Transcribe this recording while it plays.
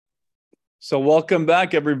So welcome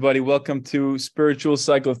back, everybody. Welcome to Spiritual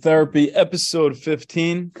Psychotherapy, episode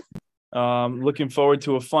 15. Looking forward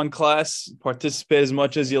to a fun class. Participate as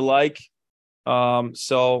much as you like.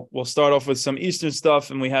 So we'll start off with some Eastern stuff,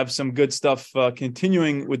 and we have some good stuff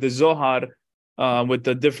continuing with the Zohar, with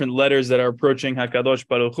the different letters that are approaching HaKadosh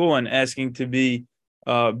Baruch Hu and asking to be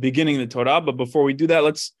beginning the Torah. But before we do that,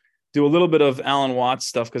 let's do a little bit of Alan Watts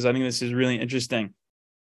stuff, because I think this is really interesting.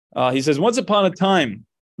 He says, once upon a time,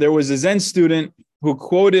 there was a Zen student who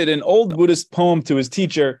quoted an old Buddhist poem to his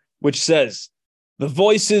teacher, which says, "The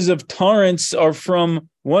voices of torrents are from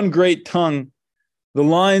one great tongue. The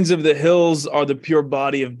lines of the hills are the pure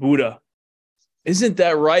body of Buddha." Isn't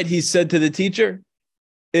that right? He said to the teacher.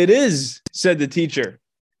 It is, said the teacher,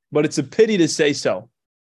 but it's a pity to say so.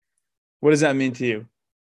 What does that mean to you?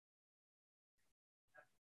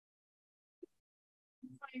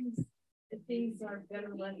 Things are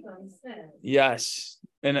better left unsaid. Yes.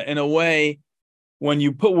 In a way, when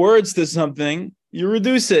you put words to something, you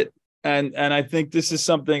reduce it. And I think this is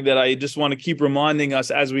something that I just want to keep reminding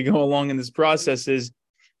us as we go along in this process is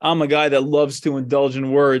I'm a guy that loves to indulge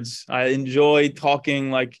in words. I enjoy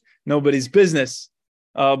talking like nobody's business.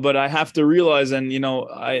 But I have to realize, and,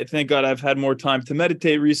 I thank God I've had more time to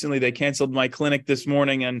meditate recently. They canceled my clinic this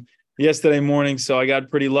morning and yesterday morning, so I got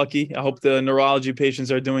pretty lucky. I hope the neurology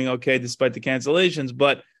patients are doing okay despite the cancellations.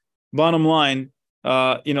 But bottom line,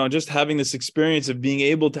 just having this experience of being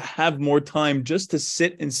able to have more time just to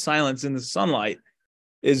sit in silence in the sunlight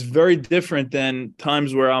is very different than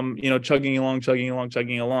times where I'm, chugging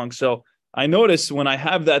along. So I notice when I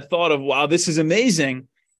have that thought of, wow, this is amazing,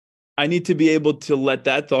 I need to be able to let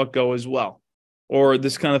that thought go as well. Or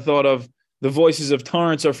this kind of thought of, the voices of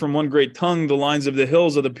torrents are from one great tongue. The lines of the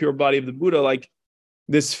hills are the pure body of the Buddha. Like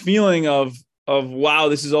this feeling of wow,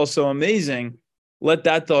 this is also amazing. Let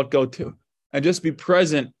that thought go too. And just be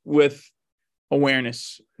present with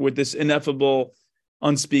awareness, with this ineffable,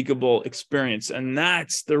 unspeakable experience. And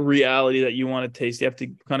that's the reality that you want to taste. You have to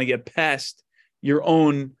kind of get past your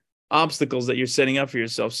own obstacles that you're setting up for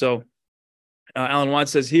yourself. So Alan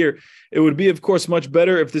Watts says here, it would be, of course, much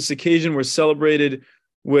better if this occasion were celebrated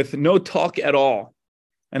with no talk at all.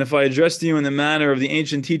 And if I addressed you in the manner of the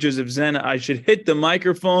ancient teachers of Zen, I should hit the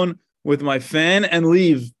microphone with my fan and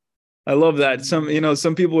leave. I love that.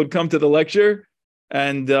 Some people would come to the lecture,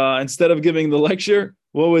 and instead of giving the lecture,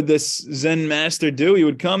 what would this Zen master do? He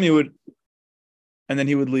would come, and then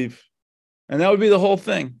he would leave. And that would be the whole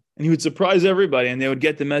thing. And he would surprise everybody, and they would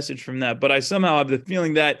get the message from that. But I somehow have the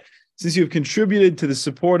feeling that since you've contributed to the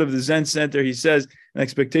support of the Zen Center, he says, an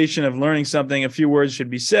expectation of learning something, a few words should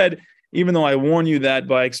be said. Even though I warn you that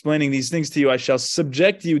by explaining these things to you, I shall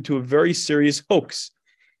subject you to a very serious hoax.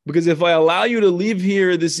 Because if I allow you to leave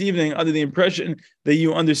here this evening under the impression that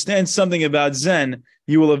you understand something about Zen,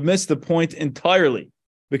 you will have missed the point entirely.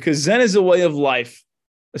 Because Zen is a way of life,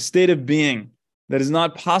 a state of being that is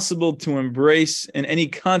not possible to embrace in any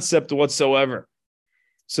concept whatsoever.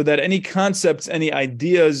 So that any concepts, any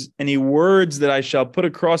ideas, any words that I shall put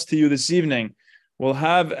across to you this evening will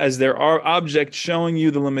have as their object showing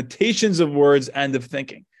you the limitations of words and of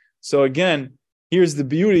thinking. So again, here's the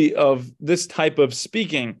beauty of this type of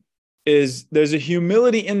speaking is there's a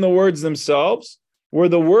humility in the words themselves where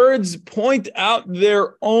the words point out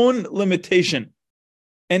their own limitation.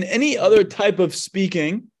 And any other type of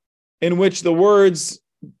speaking in which the words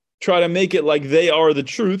try to make it like they are the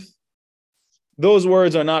truth, those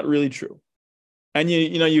words are not really true. And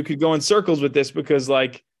you could go in circles with this because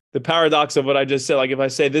like the paradox of what I just said, like if I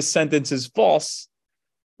say this sentence is false,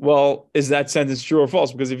 well, is that sentence true or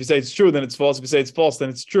false? Because if you say it's true, then it's false. If you say it's false, then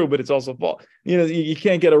it's true, but it's also false. You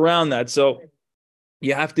can't get around that. So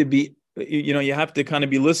you have to be, you have to kind of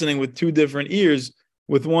be listening with two different ears.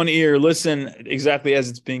 With one ear, listen exactly as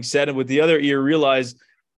it's being said. And with the other ear, realize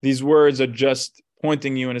these words are just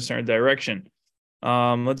pointing you in a certain direction.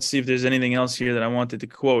 Let's see if there's anything else here that I wanted to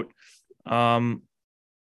quote.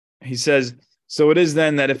 He says, so it is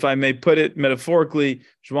then that if I may put it metaphorically,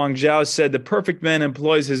 Zhuang Zhao said, the perfect man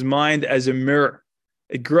employs his mind as a mirror.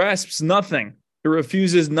 It grasps nothing. It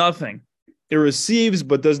refuses nothing. It receives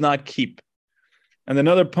but does not keep. And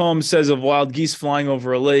another poem says of wild geese flying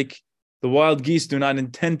over a lake, the wild geese do not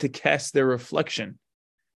intend to cast their reflection.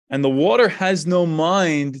 And the water has no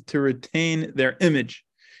mind to retain their image.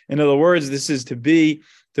 In other words, this is to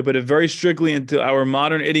put it very strictly into our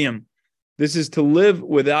modern idiom, this is to live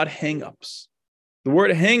without hang-ups. The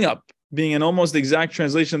word hang-up being an almost exact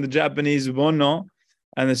translation of the Japanese bono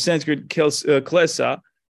and the Sanskrit klesa,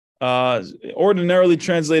 ordinarily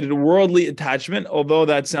translated worldly attachment, although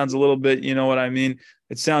that sounds a little bit, you know what I mean?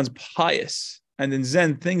 It sounds pious. And in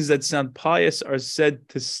Zen, things that sound pious are said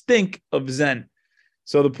to stink of Zen.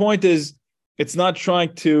 So the point is, it's not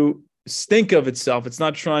trying to stink of itself. It's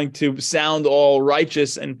not trying to sound all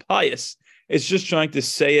righteous and pious. It's just trying to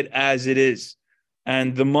say it as it is.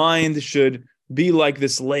 And the mind should be like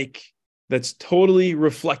this lake that's totally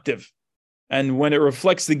reflective. And when it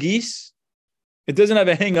reflects the geese, it doesn't have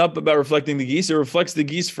a hang up about reflecting the geese. It reflects the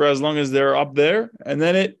geese for as long as they're up there, and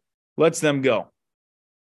then it lets them go.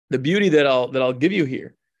 The beauty that I'll give you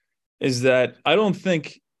here is that I don't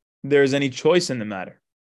think there's any choice in the matter.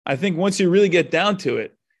 I think once you really get down to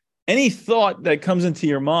it, any thought that comes into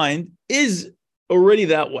your mind is already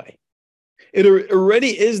that way. It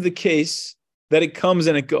already is the case that it comes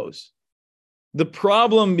and it goes. The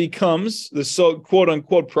problem becomes the so quote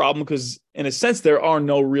unquote problem, because in a sense, there are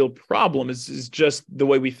no real problems. It's just the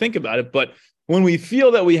way we think about it. But when we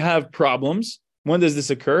feel that we have problems, when does this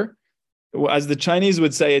occur? As the Chinese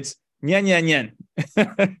would say, it's nyan, nyan,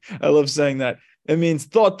 nyan. I love saying that. It means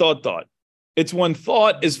thought, thought, thought. It's when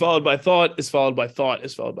thought is followed by thought, is followed by thought,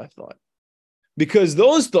 is followed by thought. Because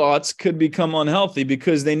those thoughts could become unhealthy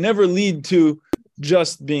because they never lead to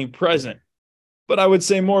just being present. But I would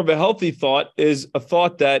say more of a healthy thought is a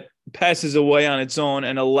thought that passes away on its own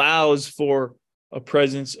and allows for a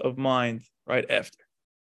presence of mind right after.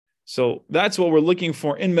 So that's what we're looking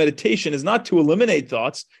for in meditation, is not to eliminate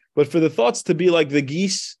thoughts, but for the thoughts to be like the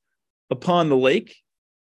geese upon the lake.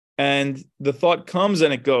 And the thought comes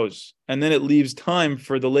and it goes. And then it leaves time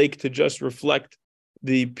for the lake to just reflect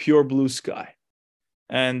the pure blue sky.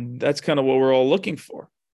 And that's kind of what we're all looking for.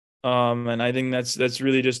 And I think that's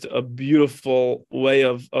really just a beautiful way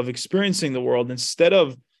of experiencing the world. Instead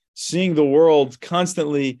of seeing the world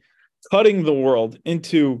constantly cutting the world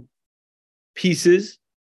into pieces.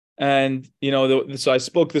 And, so I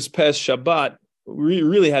spoke this past Shabbat. We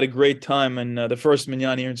really had a great time in the first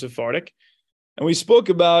minyan here in Sephardic. And we spoke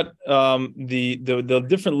about the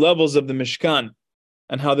different levels of the Mishkan,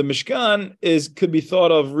 and how the Mishkan could be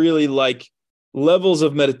thought of really like levels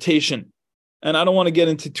of meditation. And I don't want to get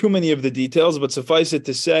into too many of the details, but suffice it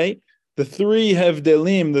to say, the three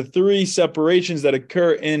hevdelim, the three separations that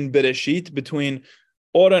occur in Bereshit between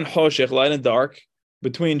Or and Choshech, light and dark,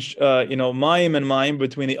 between Mayim and Mayim,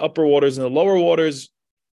 between the upper waters and the lower waters,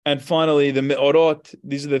 and finally the Me'orot.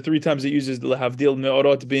 These are the three times it uses the Havdil,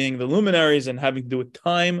 Me'orot being the luminaries and having to do with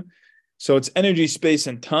time. So it's energy, space,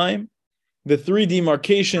 and time. The three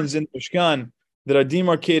demarcations in Mishkan that are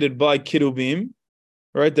demarcated by Kirubim,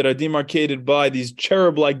 right, that are demarcated by these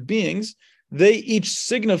cherub-like beings, they each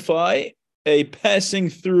signify a passing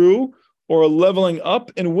through or a leveling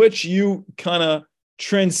up in which you kind of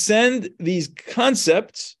transcend these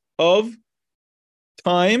concepts of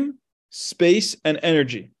time, space, and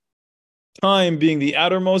energy. Time being the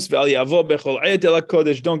outermost, don't go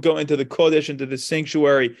into the Kodesh, into the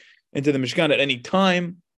sanctuary, into the Mishkan at any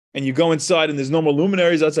time. And you go inside and there's no more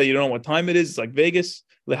luminaries outside. You don't know what time it is. It's like Vegas.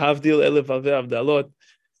 Lehavdil elef avdalot.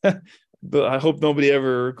 But I hope nobody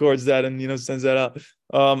ever records that and sends that out.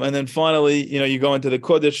 And then finally, you go into the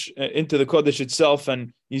Kodesh itself,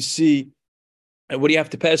 and you see what do you have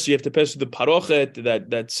to pass? So you have to pass through the parochet,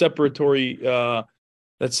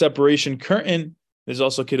 that separation curtain. There's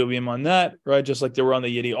also kirubim on that, right? Just like they were on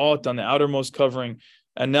the yediot, on the outermost covering.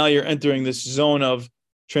 And now you're entering this zone of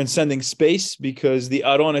transcending space, because the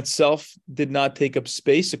Aron itself did not take up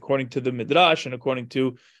space, according to the Midrash and according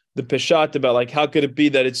to the Peshat, about like how could it be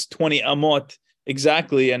that it's 20 amot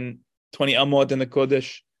exactly and 20 amot in the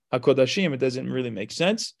Kodesh HaKodashim. It doesn't really make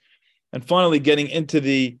sense. And finally, getting into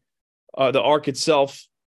the ark itself,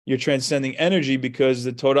 you're transcending energy, because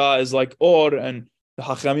the Torah is like or, and the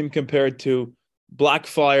Hachamim compare it to black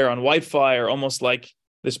fire on white fire, almost like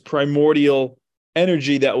this primordial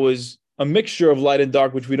energy that was a mixture of light and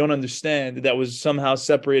dark, which we don't understand, that was somehow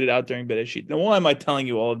separated out during Bereshit. Now, why am I telling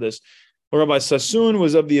you all of this? Well, Rabbi Sassoon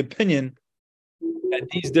was of the opinion that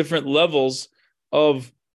these different levels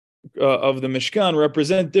of the Mishkan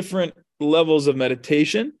represent different levels of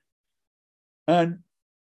meditation. And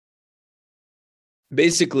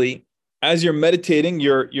basically, as you're meditating,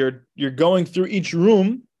 you're going through each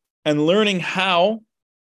room and learning how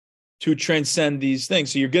to transcend these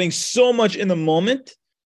things. So you're getting so much in the moment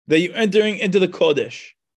that you're entering into the Kodesh.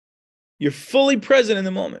 You're fully present in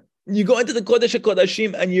the moment. You go into the Kodesh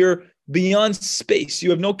HaKodashim and you're beyond space. You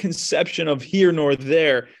have no conception of here nor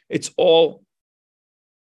there. It's all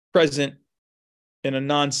present in a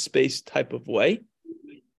non-space type of way.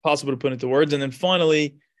 Possible to put into words. And then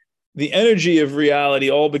finally, the energy of reality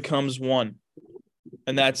all becomes one.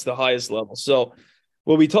 And that's the highest level. So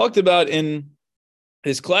what we talked about in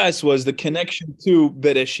his class was the connection to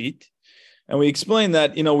Bereshit. And we explained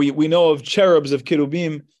that, we know of cherubs of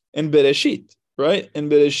Kirubim in Bereshit, right? In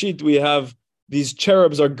Bereshit, we have these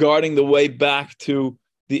cherubs are guarding the way back to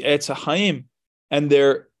the Etz HaChaim, and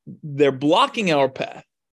they're blocking our path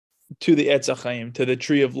to the Etz HaChaim, to the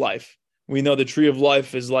tree of life. We know the tree of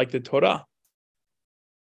life is like the Torah.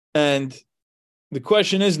 And the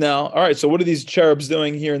question is now, all right, so what are these cherubs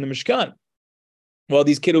doing here in the Mishkan? Well,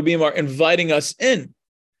 these Kirubim are inviting us in.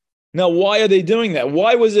 Now, why are they doing that?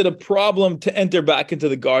 Why was it a problem to enter back into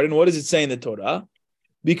the garden? What does it say in the Torah?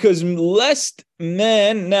 Because lest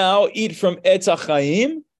men now eat from Etz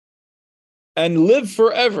HaChaim and live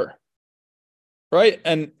forever, right?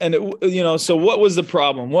 And so what was the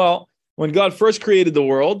problem? Well, when God first created the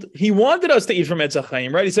world, He wanted us to eat from Etz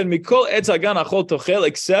HaChaim, right? He said, "Mikol Etz Hagan achol tochel,"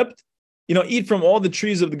 except, eat from all the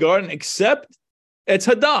trees of the garden, except Etz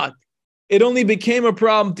Hadat. It only became a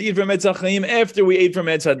problem to eat from Etz HaChaim after we ate from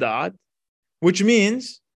Etz Hadat, which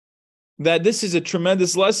means that this is a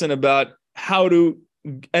tremendous lesson about how to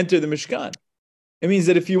enter the Mishkan. It means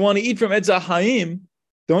that if you want to eat from Etz HaChaim,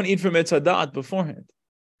 don't eat from Etz Hadat beforehand.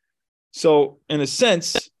 So, in a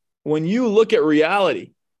sense, when you look at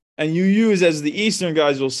reality and you use, as the Eastern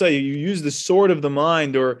guys will say, you use the sword of the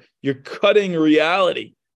mind, or you're cutting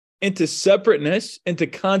reality into separateness, into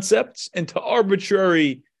concepts, into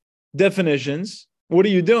arbitrary definitions, what are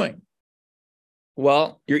you doing?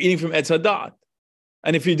 Well, you're eating from Etz Hadat.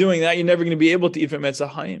 And if you're doing that, you're never going to be able to eat from Etz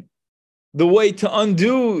HaChaim. The way to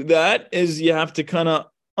undo that is you have to kind of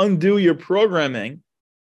undo your programming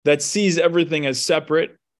that sees everything as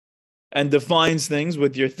separate and defines things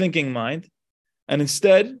with your thinking mind, and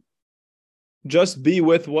instead just be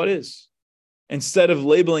with what is. Instead of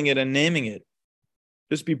labeling it and naming it,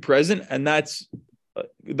 just be present, and that's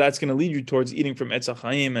going to lead you towards eating from Etz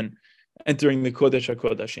HaChaim and entering the Kodesh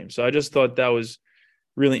HaKodashim. So I just thought that was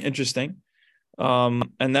really interesting.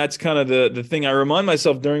 And that's kind of the thing I remind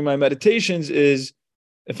myself during my meditations is,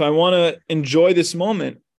 if I want to enjoy this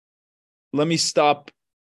moment, let me stop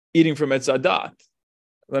eating from Etz Hadat.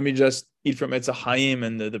 Let me just eat from Etz HaChaim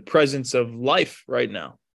and the presence of life right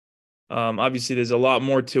now. Obviously, there's a lot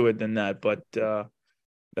more to it than that, but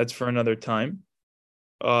that's for another time.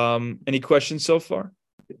 Any questions so far?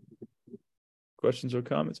 Questions or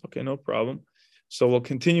comments? Okay, no problem. So we'll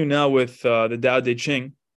continue now with the Tao Te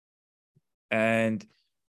Ching, and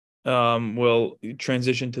we'll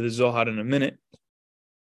transition to the Zohar in a minute.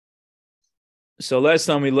 So last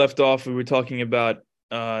time we left off, we were talking about,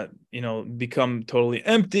 become totally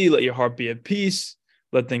empty, let your heart be at peace,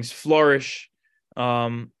 let things flourish,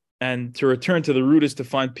 and to return to the root is to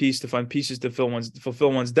find peace. To find peace is to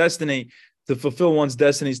fulfill one's destiny. To fulfill one's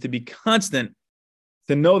destiny is to be constant.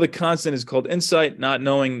 To know the constant is called insight. Not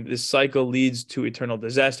knowing this cycle leads to eternal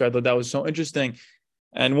disaster. I thought that was so interesting.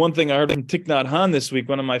 And one thing I heard from Thich Nhat Hanh this week,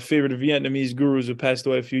 one of my favorite Vietnamese gurus who passed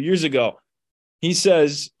away a few years ago, he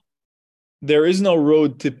says, there is no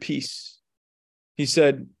road to peace. He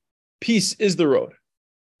said, peace is the road,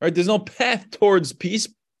 right? There's no path towards peace.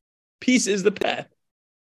 Peace is the path.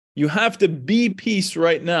 You have to be peace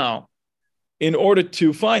right now in order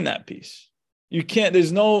to find that peace. You can't,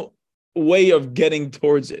 there's no way of getting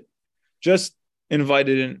towards it. Just invite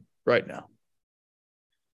it in right now.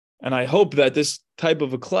 And I hope that this type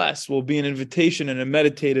of a class will be an invitation and a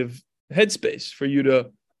meditative headspace for you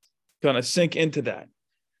to kind of sink into that.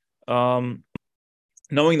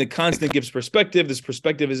 Knowing the constant gives perspective. This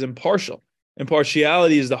perspective is impartial.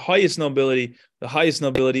 Impartiality is the highest nobility. The highest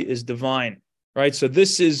nobility is divine, right? So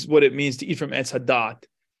this is what it means to eat from Etz Hadat.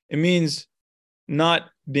 It means not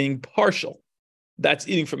being partial. That's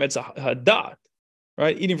eating from Etz Hadat,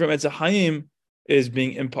 right? Eating from Etz HaChaim is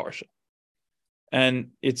being impartial. And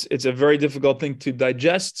it's a very difficult thing to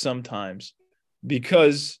digest sometimes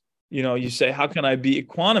because, you say, how can I be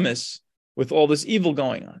equanimous with all this evil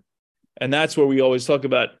going on? And that's where we always talk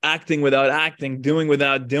about acting without acting, doing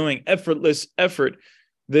without doing, effortless effort.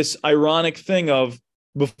 This ironic thing of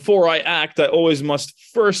before I act, I always must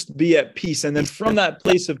first be at peace. And then from that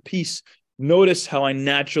place of peace, notice how I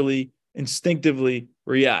naturally, instinctively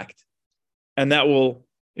react. And that will,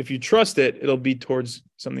 if you trust it, it'll be towards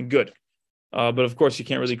something good. But of course, you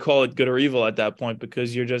can't really call it good or evil at that point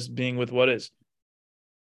because you're just being with what is.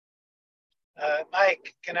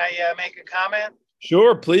 Mike, can I make a comment?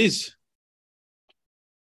 Sure, please.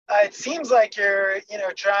 It seems like you're,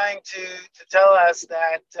 trying to tell us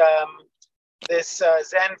that this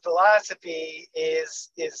Zen philosophy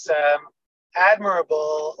is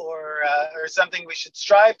admirable or something we should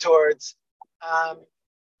strive towards.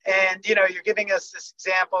 And you're giving us this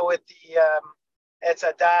example with the Etz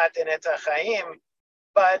Hadat and Etz HaChaim,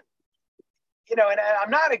 but and I'm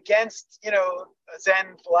not against, a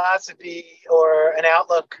Zen philosophy or an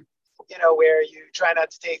outlook, where you try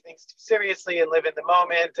not to take things too seriously and live in the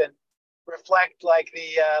moment and reflect like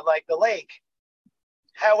the lake.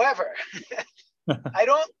 However, I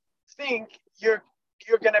don't think you're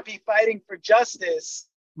going to be fighting for justice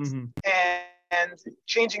Mm-hmm. and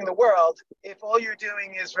changing the world if all you're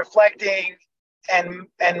doing is reflecting and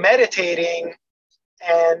meditating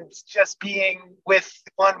and just being with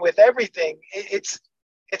everything. It's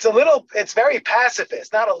very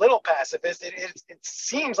pacifist, not a little pacifist. It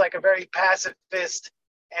seems like a very pacifist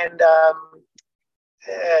and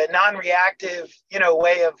non-reactive,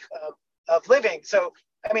 way of living. So,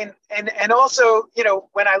 I mean, and also,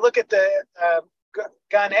 when I look at the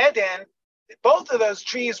Gan Eden, both of those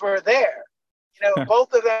trees were there.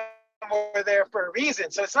 Both of them were there for a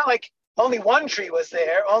reason. So it's not like only one tree was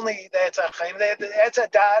there, only the Etz HaChaim. The Etz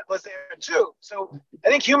HaDaat was there too. So I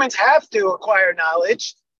think humans have to acquire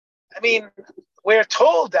knowledge. I mean, we're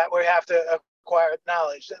told that we have to acquire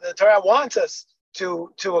knowledge. The Torah wants us to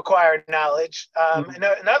acquire knowledge.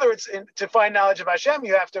 In other words, to find knowledge of Hashem,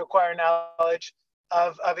 you have to acquire knowledge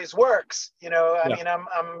of His works. I mean,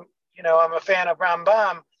 I'm a fan of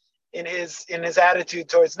Rambam in his attitude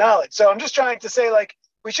towards knowledge. So I'm just trying to say, like,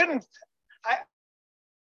 we shouldn't.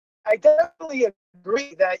 I definitely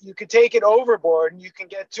agree that you could take it overboard and you can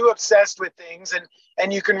get too obsessed with things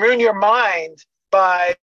and you can ruin your mind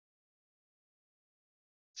by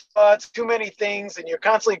too many things, and you're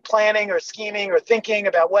constantly planning or scheming or thinking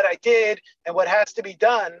about what I did and what has to be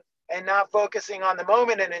done and not focusing on the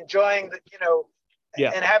moment and enjoying the,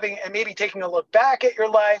 and having, and maybe taking a look back at your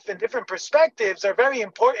life, and different perspectives are very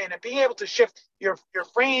important, and being able to shift your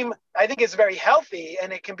frame, I think, is very healthy,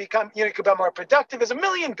 and it can become, you can become more productive. There's a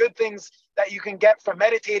million good things that you can get from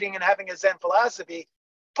meditating and having a Zen philosophy,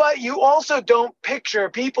 but you also don't picture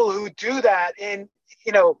people who do that in,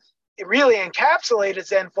 really encapsulate a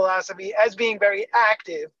Zen philosophy as being very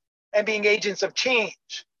active and being agents of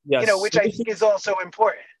change, which I think is also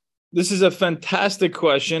important. This is a fantastic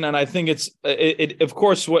question, and I think it of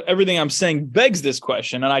course, everything I'm saying begs this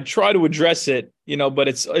question, and I try to address it, but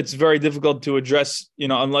it's very difficult to address,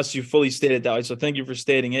 unless you fully state it that way. So thank you for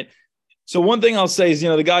stating it. So one thing I'll say is,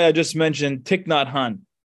 the guy I just mentioned, Thich Nhat Hanh.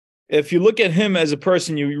 If you look at him as a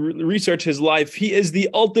person, you research his life, he is the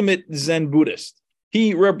ultimate Zen Buddhist.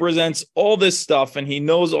 He represents all this stuff, and he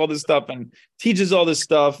knows all this stuff, and teaches all this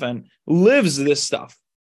stuff, and lives this stuff.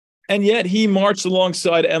 And yet he marched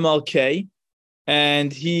alongside MLK,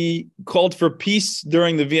 and he called for peace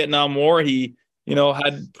during the Vietnam War. He,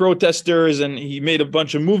 had protesters, and he made a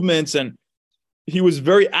bunch of movements, and he was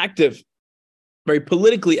very active, very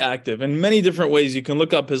politically active in many different ways. You can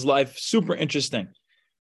look up his life, super interesting.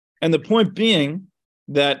 And the point being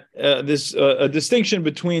that this a distinction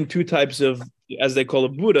between two types of, as they call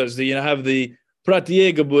it, Buddhas. You have the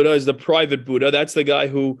Pratyeka Buddha, is the private Buddha. That's the guy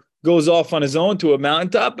who goes off on his own to a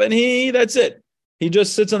mountaintop, and that's it. He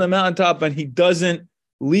just sits on the mountaintop and he doesn't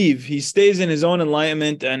leave. He stays in his own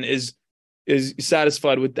enlightenment and is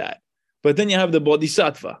satisfied with that. But then you have the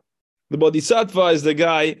Bodhisattva. The Bodhisattva is the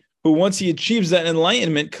guy who, once he achieves that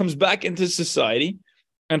enlightenment, comes back into society,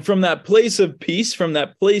 and from that place of peace, from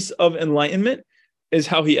that place of enlightenment, is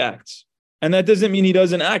how he acts. And that doesn't mean he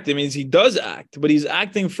doesn't act. It means he does act, but he's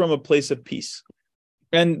acting from a place of peace.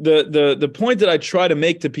 And the point that I try to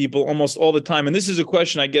make to people almost all the time, and this is a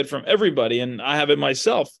question I get from everybody, and I have it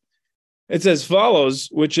myself, it's as follows,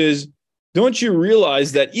 which is, don't you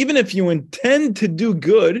realize that even if you intend to do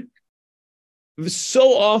good,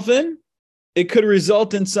 so often it could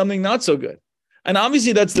result in something not so good? And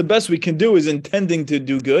obviously that's the best we can do, is intending to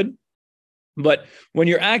do good. But when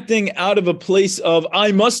you're acting out of a place of,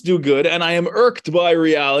 I must do good, and I am irked by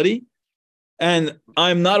reality, and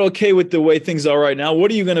I'm not okay with the way things are right now,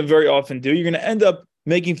 what are you going to very often do? You're going to end up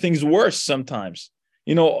making things worse sometimes.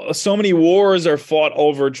 So many wars are fought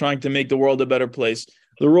over trying to make the world a better place.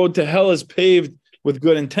 The road to hell is paved with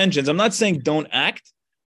good intentions. I'm not saying don't act,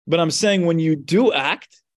 but I'm saying when you do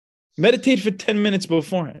act, meditate for 10 minutes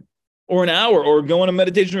beforehand, or an hour, or go on a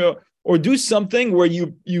meditation, or do something where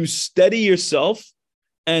you steady yourself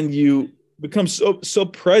and you become so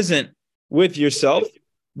present with yourself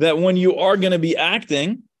that when you are going to be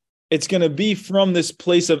acting, it's going to be from this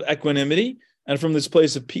place of equanimity and from this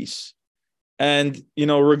place of peace. And,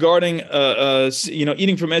 regarding,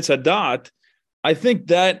 eating from Etz HaDaat, I think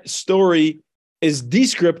that story is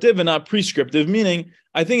descriptive and not prescriptive, meaning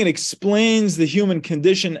I think it explains the human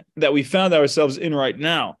condition that we found ourselves in right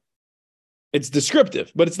now. It's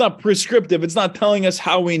descriptive, but it's not prescriptive. It's not telling us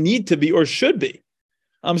how we need to be or should be.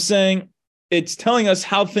 I'm saying it's telling us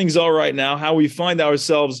how things are right now, how we find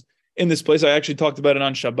ourselves in this place. I actually talked about it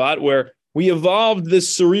on Shabbat, where we evolved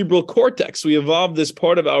this cerebral cortex. We evolved this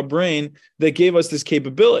part of our brain that gave us this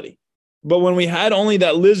capability. But when we had only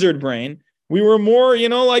that lizard brain, we were more,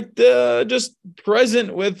 just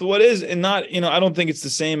present with what is, and not, I don't think it's the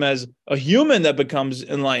same as a human that becomes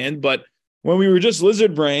enlightened. But when we were just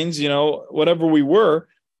lizard brains, whatever we were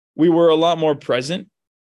a lot more present.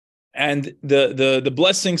 And the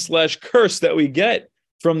blessing / curse that we get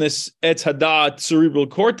from this Etz Hadat cerebral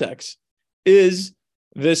cortex is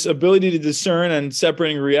this ability to discern and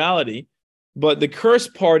separating reality. But the curse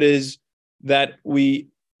part is that we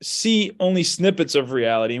see only snippets of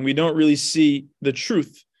reality and we don't really see the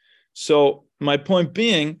truth. So my point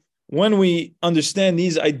being, when we understand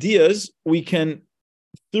these ideas, we can,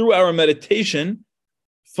 through our meditation,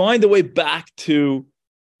 find a way back to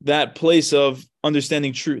that place of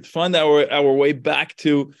understanding truth, find our way back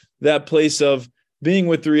to that place of being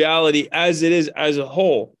with reality as it is as a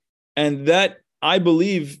whole. And that, I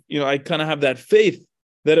believe, I kind of have that faith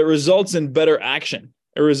that it results in better action.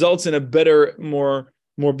 It results in a better, more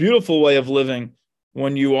beautiful way of living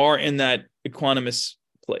when you are in that equanimous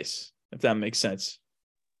place, if that makes sense.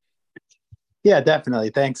 Yeah, definitely.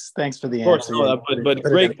 Thanks for the answer. But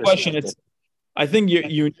great question. I think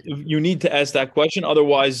you need to ask that question.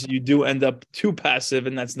 Otherwise, you do end up too passive,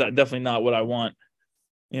 and that's definitely not what I want.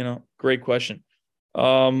 Great question.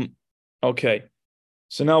 Okay.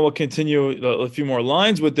 So now we'll continue a few more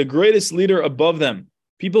lines. With the greatest leader above them,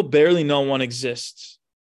 people barely know one exists.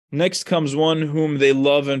 Next comes one whom they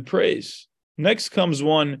love and praise. Next comes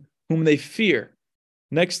one whom they fear.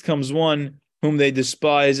 Next comes one whom they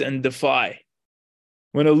despise and defy.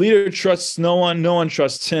 When a leader trusts no one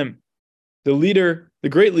trusts him. The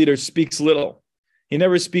great leader, speaks little. He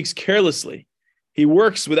never speaks carelessly. He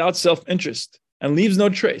works without self-interest and leaves no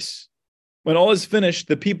trace. When all is finished,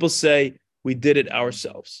 the people say, we did it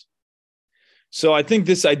ourselves. So I think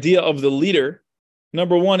this idea of the leader,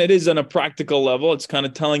 number one, it is on a practical level. It's kind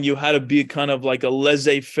of telling you how to be kind of like a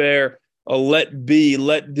laissez-faire, a let be,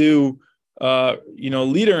 let do,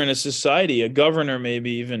 leader in a society, a governor maybe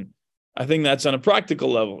even. I think that's on a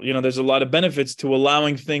practical level. There's a lot of benefits to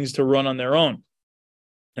allowing things to run on their own.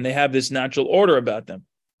 And they have this natural order about them.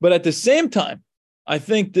 But at the same time, I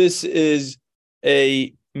think this is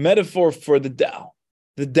a metaphor for the Tao.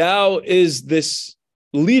 The Tao is this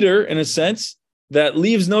leader, in a sense, that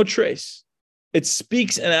leaves no trace. It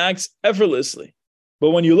speaks and acts effortlessly. But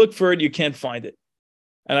when you look for it, you can't find it.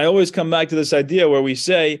 And I always come back to this idea where we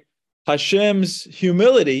say Hashem's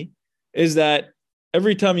humility is that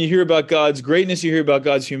every time you hear about God's greatness, you hear about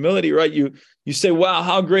God's humility, right? You say, wow,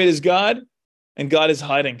 how great is God? And God is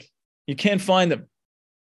hiding. You can't find him.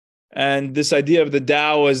 And this idea of the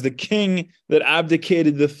Tao as the king that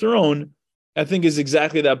abdicated the throne, I think is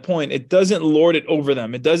exactly that point. It doesn't lord it over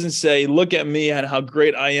them. It doesn't say, look at me and how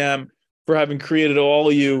great I am for having created all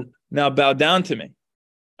of you. Now bow down to me.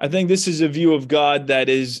 I think this is a view of God that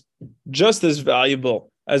is just as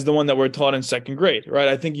valuable as the one that we're taught in second grade, right?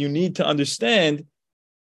 I think you need to understand,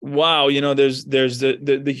 wow, there's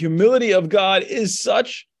the humility of God is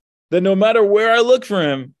such that no matter where I look for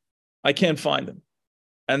him, I can't find him.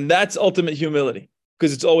 And that's ultimate humility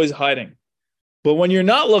because it's always hiding. But when you're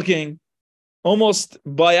not looking, almost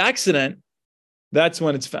by accident, that's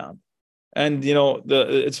when it's found. And,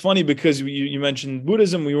 it's funny because you mentioned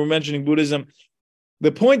Buddhism. We were mentioning Buddhism.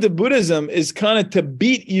 The point of Buddhism is kind of to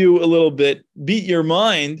beat you a little bit, beat your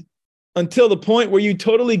mind until the point where you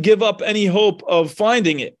totally give up any hope of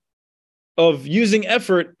finding it, of using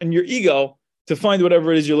effort and your ego to find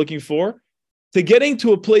whatever it is you're looking for, to getting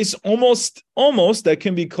to a place almost that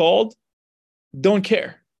can be called don't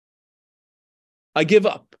care. I give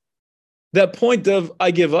up. That point of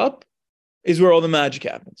I give up is where all the magic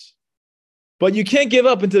happens. But you can't give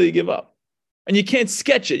up until you give up. And you can't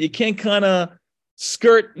sketch it. You can't kind of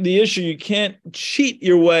skirt the issue. You can't cheat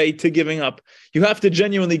your way to giving up. You have to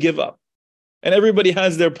genuinely give up. And everybody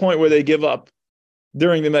has their point where they give up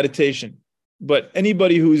during the meditation. But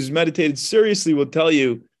anybody who's meditated seriously will tell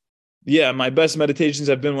you, yeah, my best meditations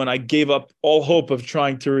have been when I gave up all hope of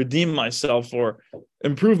trying to redeem myself or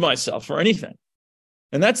improve myself or anything.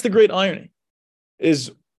 And that's the great irony,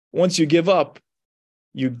 is once you give up,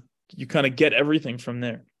 you kind of get everything from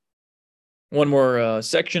there. One more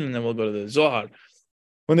section, and then we'll go to the Zohar.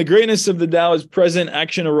 When the greatness of the Tao is present,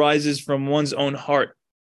 action arises from one's own heart.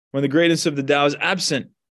 When the greatness of the Tao is absent,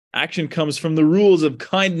 action comes from the rules of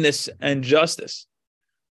kindness and justice.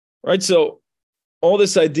 Right? So all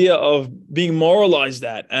this idea of being moralized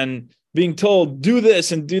at and being told, do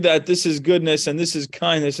this and do that, this is goodness and this is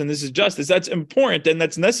kindness and this is justice, that's important and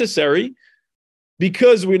that's necessary.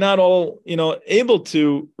 because we're not all, able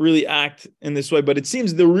to really act in this way. But it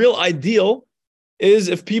seems the real ideal is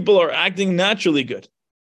if people are acting naturally good.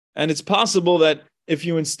 And it's possible that if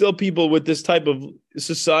you instill people with this type of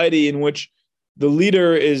society in which the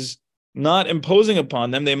leader is not imposing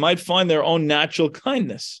upon them, they might find their own natural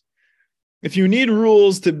kindness. If you need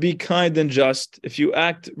rules to be kind and just, if you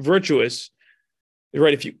act virtuous,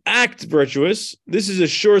 right, if you act virtuous, this is a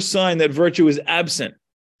sure sign that virtue is absent.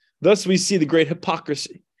 Thus, we see the great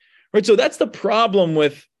hypocrisy, right? So that's the problem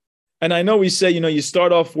with, and I know we say, you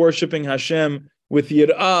start off worshiping Hashem with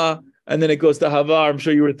Yir'ah, and then it goes to Hava. I'm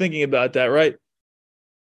sure you were thinking about that, right?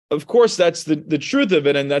 Of course, that's the truth of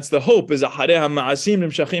it, and that's the hope, is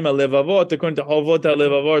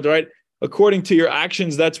right? According to your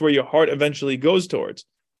actions, that's where your heart eventually goes towards.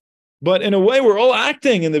 But in a way, we're all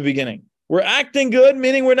acting in the beginning. We're acting good,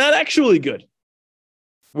 meaning we're not actually good.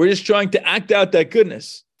 We're just trying to act out that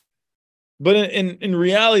goodness. But in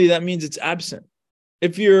reality, that means it's absent.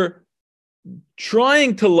 If you're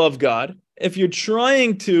trying to love God, if you're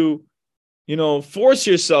trying to, force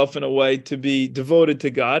yourself in a way to be devoted to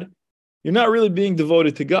God, you're not really being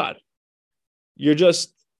devoted to God. You're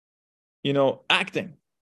just, acting.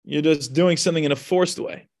 You're just doing something in a forced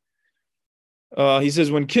way. He says,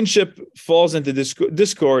 when kinship falls into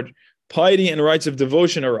discord, piety and rites of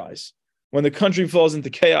devotion arise. When the country falls into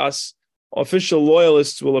chaos, official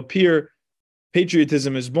loyalists will appear.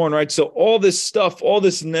 Patriotism is born, right? So all this stuff, all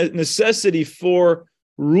this necessity for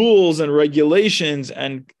rules and regulations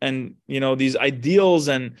and these ideals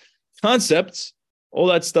and concepts, all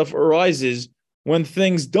that stuff arises when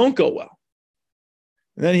things don't go well.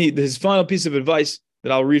 And then his final piece of advice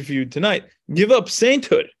that I'll read for you tonight: give up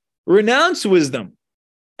sainthood, renounce wisdom,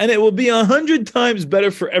 and it will be 100 times better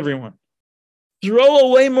for everyone. Throw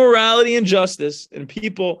away morality and justice, and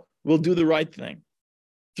people will do the right thing.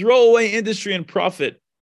 Throw away industry and profit,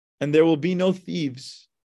 and there will be no thieves.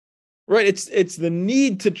 Right? It's the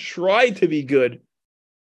need to try to be good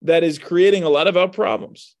that is creating a lot of our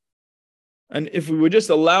problems. And if we would just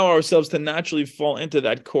allow ourselves to naturally fall into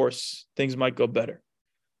that course, things might go better.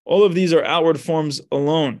 All of these are outward forms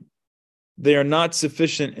alone. They are not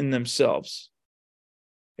sufficient in themselves.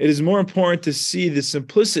 It is more important to see the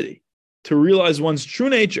simplicity, to realize one's true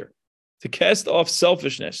nature, to cast off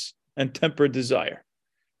selfishness and tempered desire.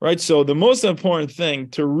 Right? So the most important thing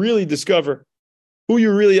to really discover who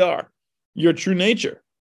you really are, your true nature,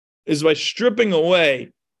 is by stripping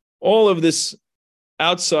away all of this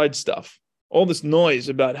outside stuff, all this noise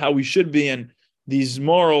about how we should be and these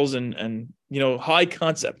morals and high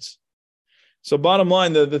concepts. So bottom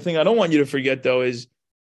line, the thing I don't want you to forget, though, is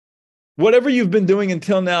whatever you've been doing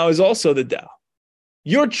until now is also the Tao.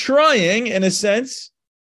 You're trying, in a sense,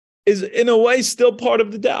 is in a way still part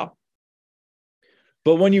of the Tao.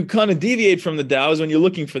 But when you kind of deviate from the Tao is when you're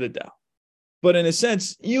looking for the Tao. But in a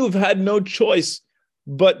sense, you've had no choice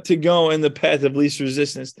but to go in the path of least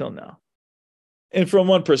resistance till now. And from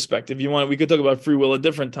one perspective, we could talk about free will a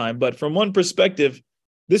different time, but from one perspective,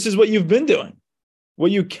 this is what you've been doing.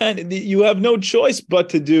 You have no choice but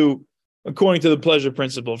to do according to the pleasure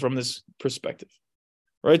principle from this perspective,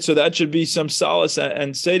 right? So that should be some solace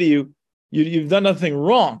and say to you, you've done nothing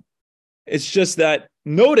wrong. It's just that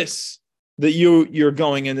notice that you're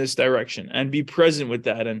going in this direction and be present with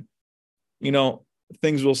that. And,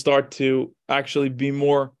 things will start to actually be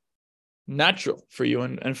more natural for you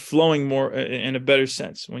and flowing more in a better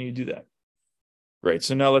sense when you do that. Great.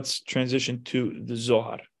 So now let's transition to the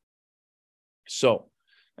Zohar. So,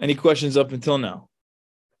 any questions up until now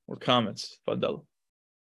or comments? Fadal.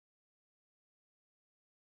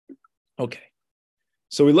 Okay.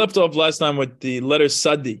 So we left off last time with the letter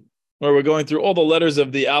Sadi, where we're going through all the letters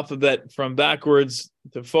of the alphabet from backwards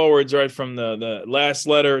to forwards, right? From the last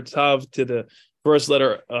letter, Tav, to the first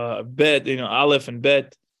letter, Bet, Aleph and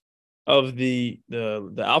Bet of the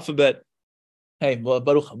alphabet. Hey,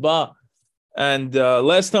 Baruch haba. And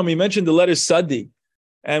last time we mentioned the letter Sadi.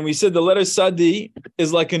 And we said the letter Sadi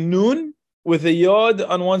is like a Nun with a Yod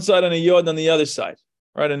on one side and a Yod on the other side.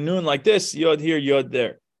 Right? A Nun like this, Yod here, Yod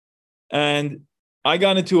there. And I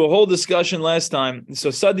got into a whole discussion last time.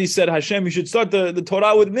 So Sadi said, Hashem, you should start the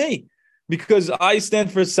Torah with me because I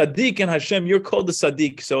stand for Sadiq, and Hashem, you're called the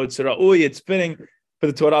Sadiq. So it's Ra'ui, it's fitting for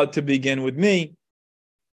the Torah to begin with me.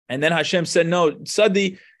 And then Hashem said, no,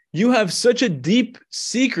 Sadi, you have such a deep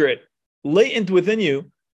secret latent within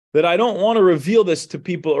you that I don't want to reveal this to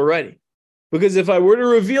people already. Because if I were to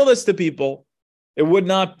reveal this to people, it would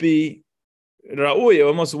not be Ra'ui, it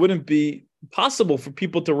almost wouldn't be possible for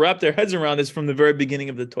people to wrap their heads around this from the very beginning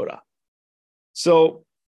of the Torah. So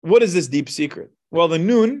what is this deep secret? Well, the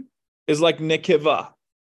Nun is like Nekeva.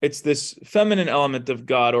 It's this feminine element of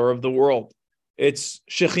God or of the world. It's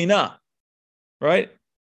Shekhinah, right?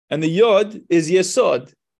 And the Yod is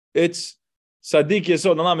Yesod. It's Sadiq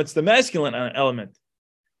Yesod Alam. It's the masculine element.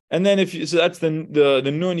 And then so that's the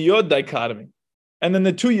Nun Yod dichotomy. And then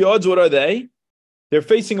the two Yods, what are they? They're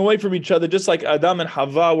facing away from each other, just like Adam and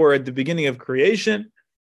Hava were at the beginning of creation.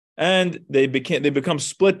 And they become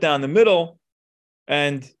split down the middle.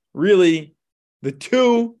 And really, the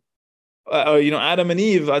two, Adam and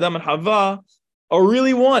Eve, Adam and Hava, are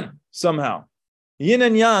really one somehow. Yin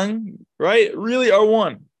and Yang, right, really are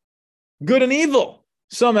one. Good and evil,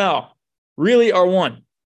 somehow, really are one.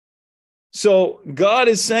 So God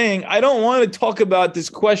is saying, I don't want to talk about this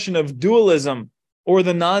question of dualism or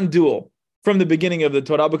the non-dual from the beginning of the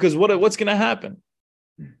Torah, because what's going to happen?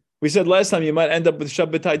 We said last time you might end up with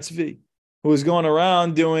Shabbatai Tzvi, who is going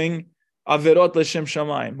around doing Averot L'Shem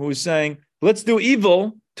Shamayim, who is saying, let's do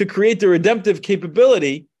evil to create the redemptive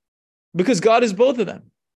capability, because God is both of them.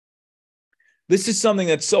 This is something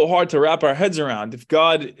that's so hard to wrap our heads around. If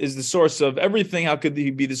God is the source of everything, how could he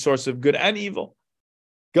be the source of good and evil?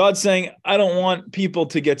 God's saying, I don't want people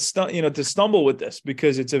to get to stumble with this,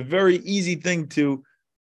 because it's a very easy thing to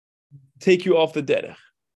take you off the derech.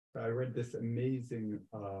 I read this amazing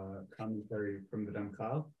commentary from the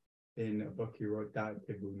Ramchal in a book he wrote, that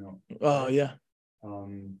Tibuno. Oh yeah.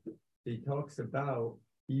 He talks about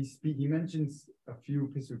he mentions a few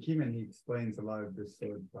pisukim, and he explains a lot of the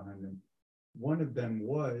stories behind them. One of them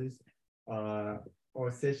was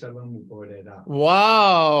Oseh Shalom U'Borera.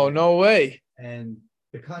 Wow, no way. And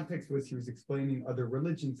the context was he was explaining other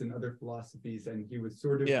religions and other philosophies, and he was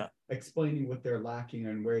sort of explaining what they're lacking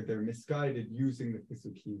and where they're misguided using the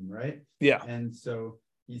pisukim, right? Yeah. And so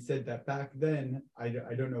he said that back then, I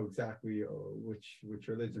don't know exactly which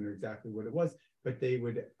religion or exactly what it was, but they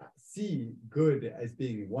would see good as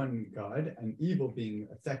being one God and evil being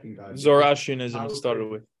a second God. Zoroastrianism started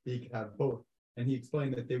with. He could have both. And he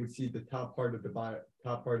explained that they would see the top part of the body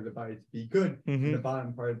to be good, and the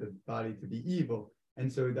bottom part of the body to be evil.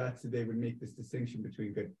 And so they would make this distinction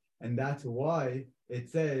between good. And that's why it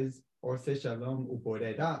says, Oseh Shalom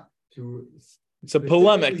U'Borera, to it's a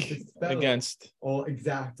polemic against. Oh,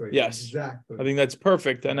 exactly. Yes. Exactly. I think that's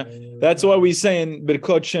perfect. And that's why we say in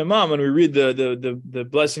Birkot Shema, when we read the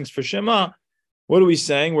blessings for Shema, what are we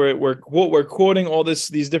saying? We're quoting all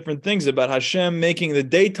these different things about Hashem making the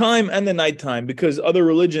daytime and the nighttime, because other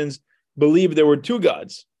religions believe there were two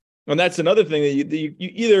gods. And that's another thing that you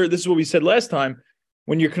either, this is what we said last time,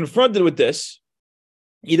 when you're confronted with this,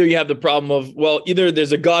 either you have the problem of, well, either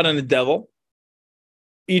there's a God and a devil,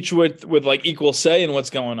 each with like equal say in what's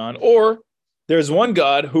going on, or there's one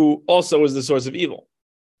God who also is the source of evil.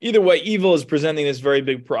 Either way, evil is presenting this very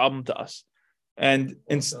big problem to us. And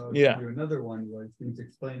another one was he was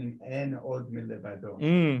explaining en od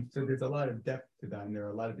milevado. So there's a lot of depth to that, and there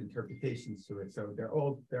are a lot of interpretations to it. So they're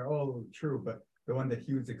all true, but the one that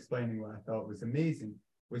he was explaining, what I thought was amazing,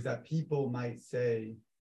 was that people might say,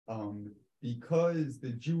 because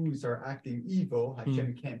the Jews are acting evil,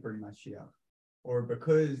 Hashem can't bring Mashiach. Or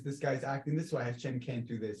because this guy's acting this way, Hashem can't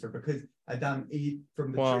do this. Or because Adam ate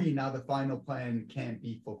from the tree, now the final plan can't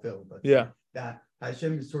be fulfilled. That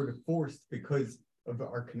Hashem is sort of forced because of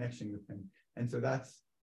our connection with him. And so that's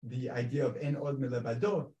the idea of en od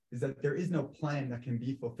milevado, is that there is no plan that can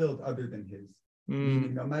be fulfilled other than his.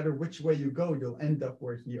 Meaning no matter which way you go, you'll end up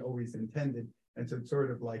where he always intended. And so it's sort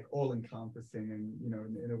of like all-encompassing and,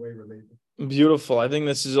 in a way related. Beautiful. I think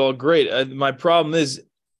this is all great. My problem is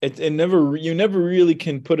you never really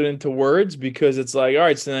can put it into words, because it's like, all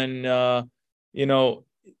right, so then,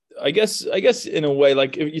 I guess in a way,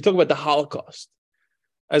 like if you talk about the Holocaust,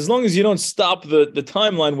 as long as you don't stop the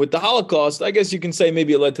timeline with the Holocaust, I guess you can say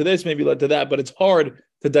maybe it led to this, maybe it led to that, but it's hard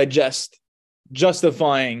to digest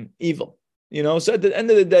justifying evil. So at the end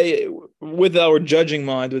of the day, with our judging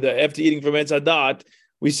mind, after eating from Etz Hadat,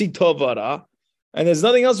 we see Tovara, and there's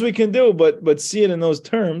nothing else we can do but see it in those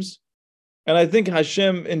terms. And I think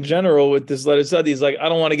Hashem in general with this letter study is like, I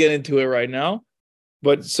don't want to get into it right now,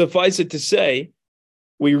 but suffice it to say,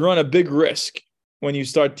 we run a big risk when you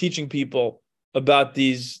start teaching people about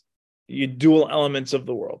these dual elements of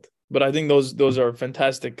the world. But I think those are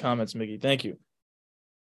fantastic comments, Mickey. Thank you.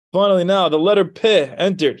 Finally, now the letter Peh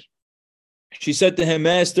entered. She said to him,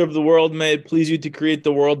 Master of the world, may it please you to create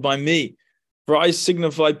the world by me. For I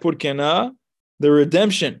signify Purkena, the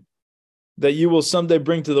redemption that you will someday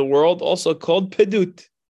bring to the world, also called Pedut.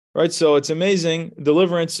 Right? So it's amazing.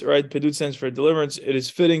 Deliverance, right? Pedut stands for deliverance. It is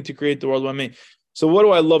fitting to create the world by me. So what do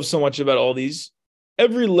I love so much about all these?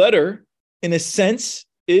 Every letter, in a sense,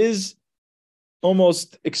 is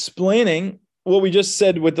almost explaining what we just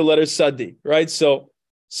said with the letter Sadi, right? So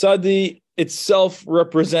Sadi itself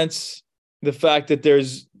represents the fact that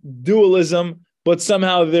there's dualism, but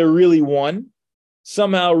somehow they're really one.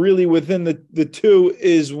 Somehow really within the two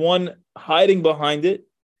is one hiding behind it.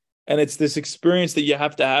 And it's this experience that you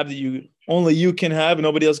have to have that only you can have and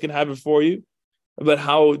nobody else can have it for you, about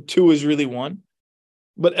how two is really one.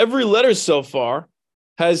 But every letter so far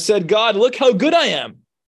has said, God, look how good I am.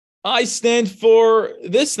 I stand for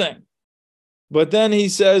this thing. But then he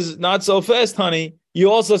says, not so fast, honey. You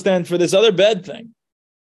also stand for this other bad thing.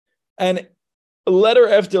 And letter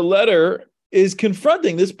after letter is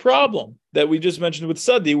confronting this problem that we just mentioned with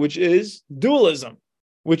Sadi, which is dualism,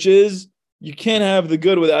 which is you can't have the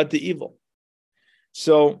good without the evil.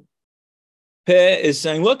 So Peh is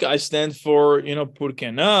saying, look, I stand for,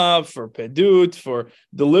 purkena, for pedut, for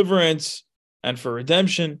deliverance, and for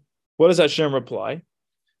redemption. What does Hashem reply?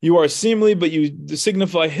 You are seemly, but you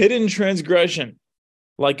signify hidden transgression,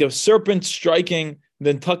 like a serpent striking,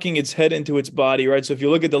 then tucking its head into its body, right? So if you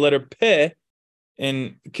look at the letter Peh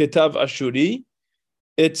in Kitav Ashuri,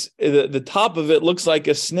 it's the top of it looks like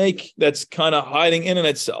a snake that's kind of hiding in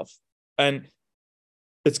itself. And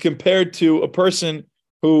it's compared to a person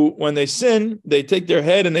who, when they sin, they take their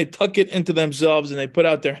head and they tuck it into themselves and they put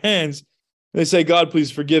out their hands. And they say, God,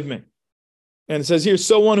 please forgive me. And it says here,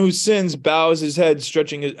 someone who sins bows his head,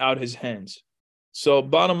 stretching out his hands. So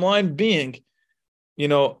bottom line being,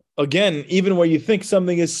 again, even where you think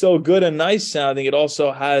something is so good and nice sounding, it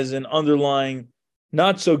also has an underlying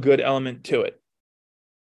not so good element to it.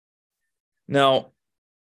 Now,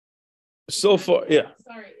 so far, yeah.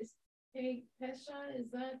 Sorry, is Pesha,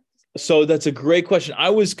 is that? So that's a great question. I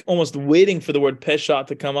was almost waiting for the word Pesha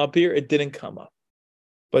to come up here. It didn't come up.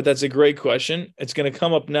 But that's a great question. It's going to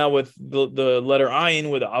come up now with the letter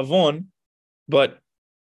Ayin, with Avon. But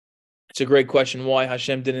it's a great question why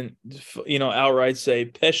Hashem didn't, outright say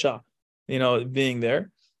Pesha, being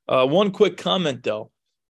there. One quick comment, though.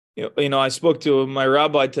 I spoke to my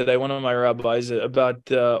rabbi today, one of my rabbis, about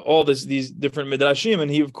all these different midrashim, and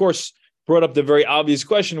he, of course, brought up the very obvious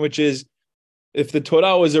question, which is, if the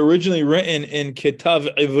Torah was originally written in Kitav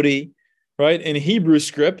Ivri, right, in Hebrew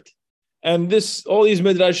script, and all these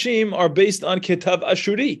midrashim are based on Kitav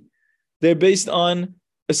Ashuri, they're based on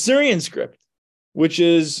Assyrian script, which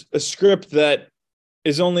is a script that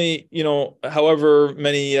is only, however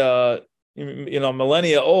many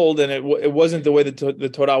millennia old, and it wasn't the way that the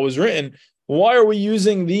Torah was written. Why are we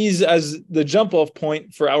using these as the jump-off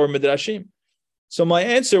point for our midrashim? So my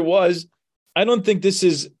answer was, I don't think this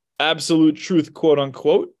is absolute truth, quote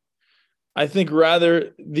unquote. I think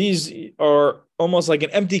rather these are almost like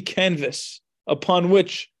an empty canvas upon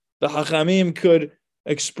which the Hachamim could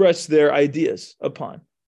express their ideas upon.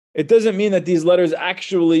 It doesn't mean that these letters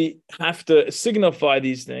actually have to signify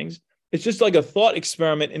these things. It's just like a thought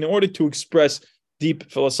experiment in order to express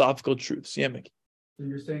deep philosophical truths. Yeah, Mickey. So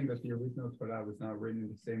you're saying that the original Torah was not written in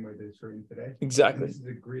the same way that it's written today? Exactly. And this is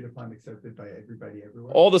agreed upon, accepted by everybody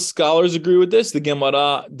everywhere? All the scholars agree with this. The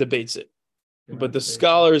Gemara debates it. But the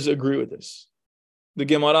scholars agree with this. The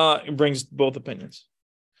Gemara brings both opinions.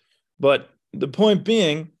 But the point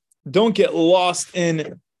being, don't get lost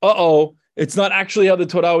in, it's not actually how the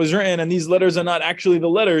Torah was written, and these letters are not actually the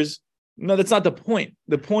letters. No, that's not the point.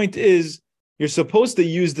 The point is, you're supposed to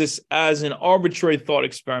use this as an arbitrary thought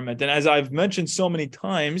experiment. And as I've mentioned so many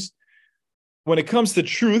times, when it comes to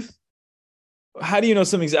truth, how do you know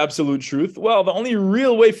something's absolute truth? Well, the only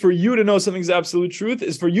real way for you to know something's absolute truth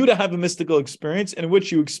is for you to have a mystical experience in which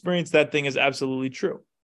you experience that thing as absolutely true.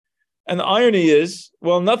 And the irony is,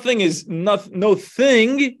 well, no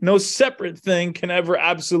separate thing can ever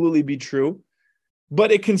absolutely be true,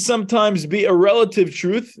 but it can sometimes be a relative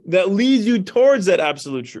truth that leads you towards that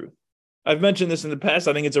absolute truth. I've mentioned this in the past.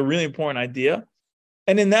 I think it's a really important idea.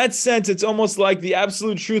 And in that sense, it's almost like the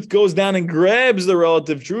absolute truth goes down and grabs the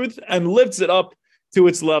relative truth and lifts it up to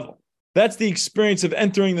its level. That's the experience of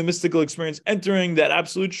entering the mystical experience, entering that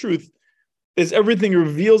absolute truth, is everything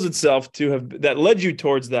reveals itself to have that led you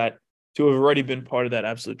towards that, to have already been part of that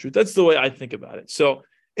absolute truth. That's the way I think about it. So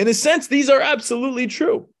in a sense, these are absolutely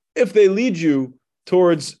true if they lead you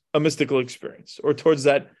towards a mystical experience or towards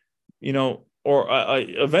that, or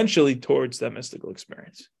eventually towards that mystical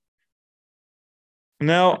experience.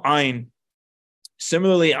 Now, Ayin.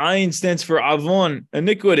 Similarly, Ayin stands for Avon,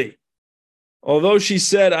 iniquity. Although she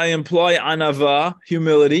said, I imply anava,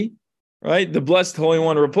 humility, right? The Blessed Holy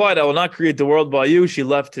One replied, I will not create the world by you. She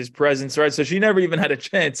left his presence, right? So she never even had a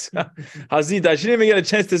chance. Hazita, she didn't even get a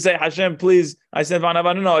chance to say, Hashem, please, I said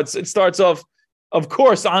anava. No, it starts off, of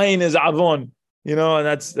course, Ayin is Avon. And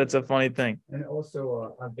that's a funny thing. And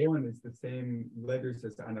also, Avon is the same letters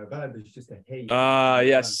as Anavad. It's just a hey.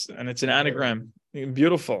 Yes, and it's an anagram.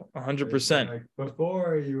 Beautiful, 100%. Like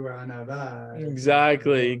before you were on Ava.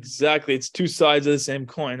 Exactly. It's two sides of the same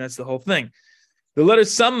coin. That's the whole thing. The letter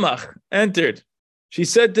Samach entered. She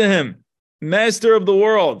said to him, Master of the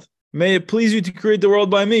world, may it please you to create the world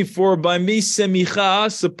by me, for by me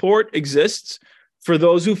semicha, support exists for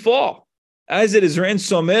those who fall. As it is written,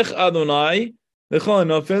 Somech Adonai l'chol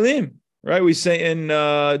nofelim. Right? We say in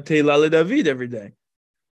Tehillah David every day.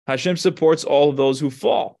 Hashem supports all of those who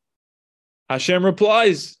fall. Hashem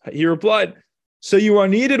replies, he replied, so you are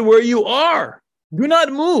needed where you are. Do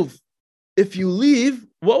not move. If you leave,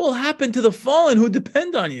 what will happen to the fallen who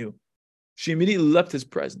depend on you? She immediately left his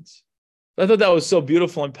presence. I thought that was so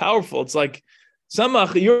beautiful and powerful. It's like,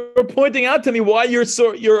 Samach, you're pointing out to me why you're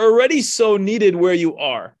already so needed where you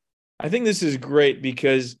are. I think this is great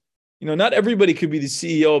because, not everybody could be the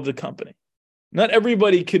CEO of the company. Not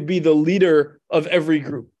everybody could be the leader of every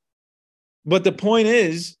group. But the point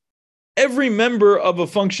is, every member of a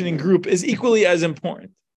functioning group is equally as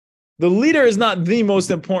important. The leader is not the most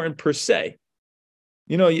important per se.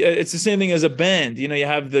 It's the same thing as a band. You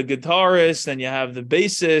have the guitarist and you have the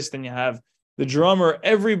bassist and you have the drummer.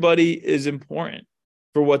 Everybody is important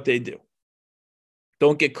for what they do.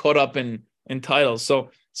 Don't get caught up in titles. So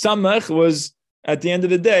Samech was, at the end of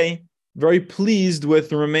the day, very pleased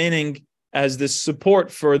with remaining as this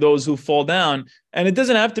support for those who fall down. And it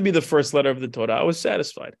doesn't have to be the first letter of the Torah. I was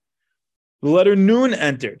satisfied. The letter Nun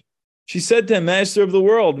entered. She said to him, Master of the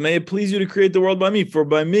world, may it please you to create the world by me, for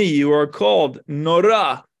by me you are called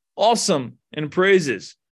Norah, awesome in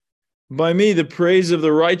praises. By me, the praise of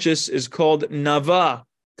the righteous is called Nava,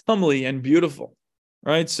 comely and beautiful.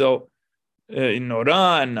 Right? So,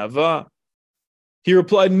 Norah and Nava. He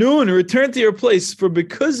replied, Nun, return to your place, for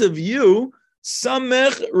because of you,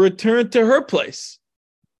 Samech returned to her place.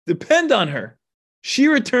 Depend on her. She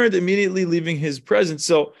returned immediately, leaving his presence.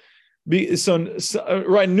 So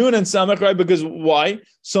right, Nun and Samech, right? Because why?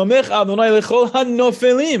 Somech Adonai lechol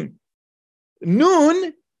hanofelim.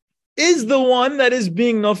 Nun is the one that is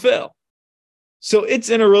being nofel. So it's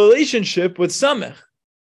in a relationship with Samech.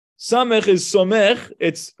 Samech is Somech.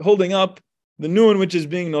 It's holding up the Nun, which is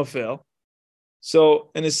being nofel. So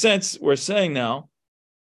in a sense, we're saying now,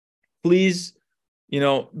 please,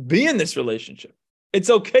 be in this relationship. It's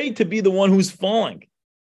okay to be the one who's falling.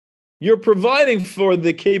 You're providing for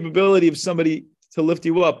the capability of somebody to lift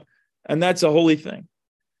you up, and that's a holy thing.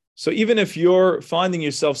 So even if you're finding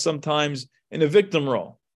yourself sometimes in a victim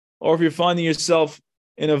role, or if you're finding yourself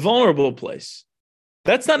in a vulnerable place,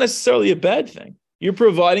 that's not necessarily a bad thing. You're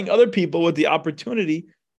providing other people with the opportunity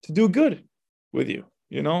to do good with you,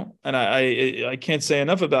 And I can't say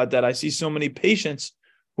enough about that. I see so many patients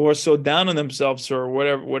who are so down on themselves or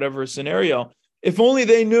whatever scenario. If only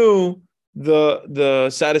they knew the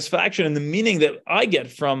satisfaction and the meaning that I get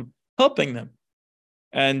from helping them.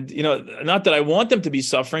 And, not that I want them to be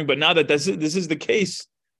suffering, but now that this is the case,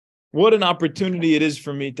 what an opportunity it is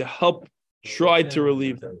for me to help try to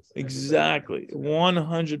relieve them. Exactly.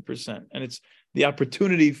 100%. And it's the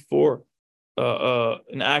opportunity for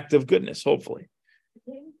an act of goodness, hopefully. I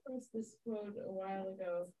came across this quote a while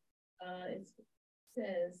ago. It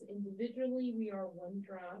says, individually we are one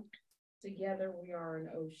drop. Together we are an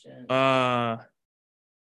ocean. I'm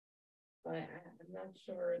not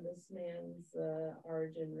sure this man's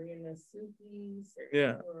origin. Rihanna Sufis.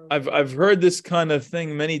 Yeah, I've heard this kind of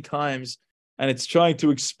thing many times, and it's trying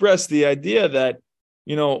to express the idea that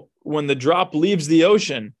when the drop leaves the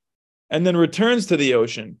ocean and then returns to the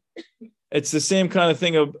ocean, it's the same kind of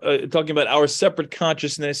thing of talking about our separate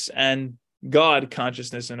consciousness and God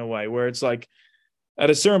consciousness in a way, where it's like, at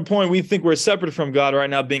a certain point, we think we're separate from God right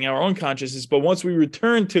now, being our own consciousness. But once we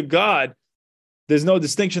return to God, there's no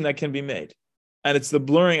distinction that can be made. And it's the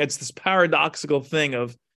blurring, it's this paradoxical thing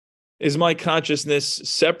of, is my consciousness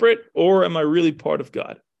separate or am I really part of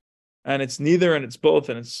God? And it's neither and it's both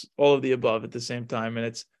and it's all of the above at the same time. And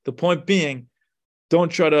it's the point being, don't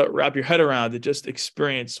try to wrap your head around it. Just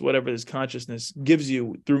experience whatever this consciousness gives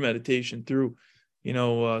you through meditation, through,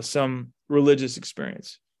 some religious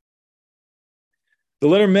experience. The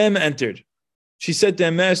letter Mem entered. She said to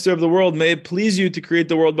him, Master of the world, may it please you to create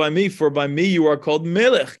the world by me, for by me you are called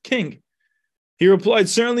Melech, king. He replied,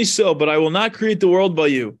 certainly so, but I will not create the world by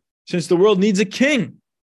you, since the world needs a king.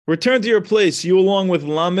 Return to your place, you along with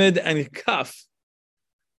Lamed and Kaf,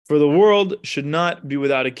 for the world should not be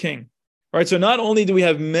without a king. All right, so not only do we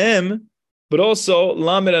have Mem, but also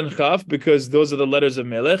Lamed and Kaf, because those are the letters of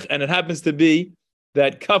Melech, and it happens to be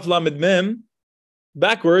that Kaf Lamed Mem,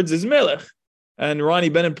 backwards, is Melech. And Ronnie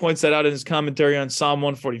Bennett points that out in his commentary on Psalm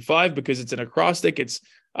 145 because it's an acrostic. It's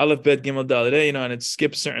Aleph Bet Gimel Dalet, and it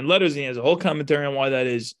skips certain letters. And he has a whole commentary on why that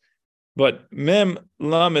is. But Mem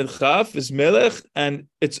Lamed Chaf is Melech, and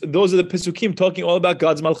those are the Pesukim talking all about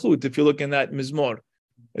God's Malchut. If you look in that Mizmor,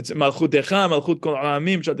 it's Malchutecha, Malchut Kol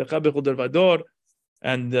Amim, Shatecha Bechol Dervador,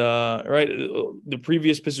 and right, the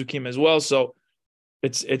previous Pesukim as well. So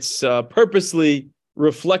it's purposely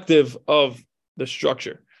reflective of the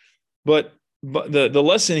structure. But the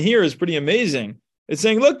lesson here is pretty amazing. It's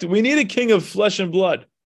saying, look, we need a king of flesh and blood.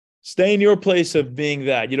 Stay in your place of being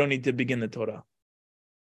that. You don't need to begin the Torah.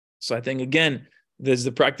 So I think, again, there's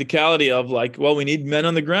the practicality of like, well, we need men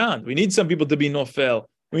on the ground. We need some people to be nofel.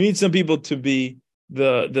 We need some people to be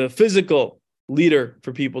the physical leader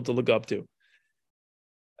for people to look up to.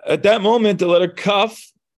 At that moment, the letter Kaf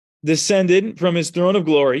descended from his throne of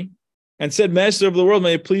glory and said, Master of the world,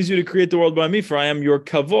 may it please you to create the world by me, for I am your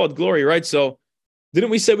kavod, glory, right? So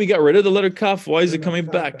didn't we say we got rid of the letter Kaf? Why is it coming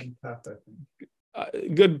back?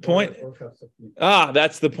 Good point.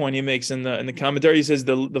 That's the point he makes in the commentary. He says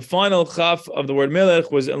the final Chaf of the word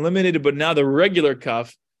Melech was eliminated, but now the regular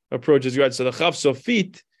Kaf approaches God. So the Chaf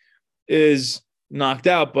Sofit is knocked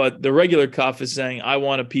out, but the regular Kaf is saying, I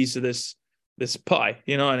want a piece of this pie,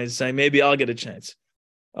 and he's saying, maybe I'll get a chance.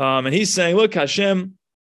 And he's saying, look, Hashem,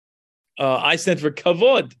 I stand for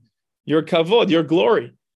kavod, your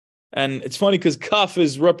glory. And it's funny because Kaf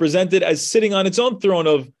is represented as sitting on its own throne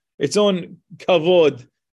of its own kavod,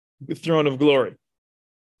 throne of glory.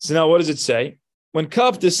 So now what does it say? When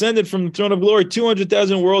Kaf descended from the throne of glory,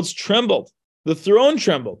 200,000 worlds trembled. The throne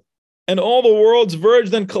trembled, and all the worlds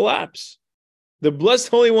verged and collapsed. The blessed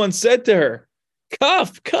Holy One said to her,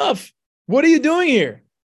 Kaf, what are you doing here?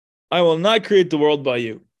 I will not create the world by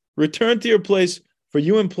you. Return to your place, for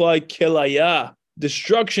you imply kelaya,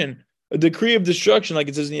 destruction, a decree of destruction, like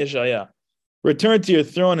it says in Yeshaya. Return to your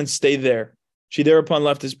throne and stay there. She thereupon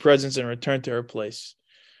left his presence and returned to her place.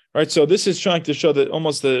 All right, so this is trying to show that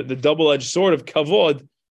almost the double-edged sword of kavod.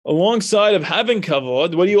 Alongside of having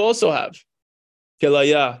kavod, what do you also have?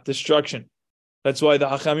 Kelaya, destruction. That's why the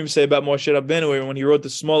Hachamim say about Moshe Rabbeinu when he wrote the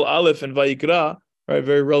small aleph in Vayikra, right,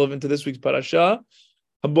 very relevant to this week's parasha.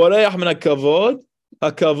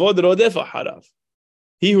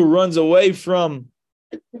 He who runs away from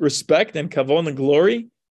respect and kavod and the glory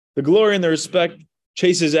and the respect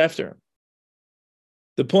chases after him.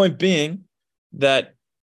 The point being that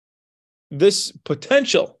this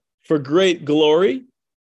potential for great glory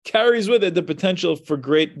carries with it the potential for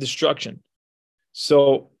great destruction.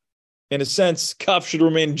 So, in a sense, Kaf should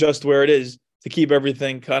remain just where it is to keep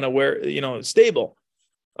everything kind of where, stable.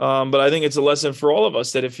 But I think it's a lesson for all of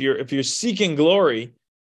us that if you're seeking glory,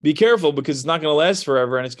 be careful because it's not going to last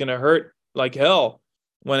forever and it's going to hurt like hell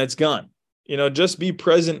when it's gone. Just be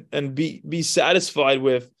present and be satisfied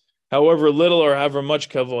with however little or however much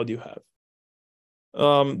kavod you have.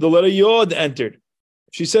 The letter Yod entered.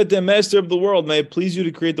 She said to him, Master of the world, may it please you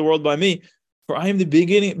to create the world by me, for I am the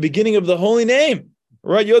beginning of the holy name.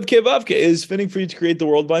 Right, Yod Kevavke, it is fitting for you to create the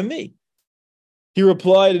world by me. He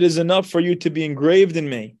replied, it is enough for you to be engraved in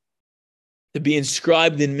me, to be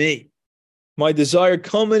inscribed in me. My desire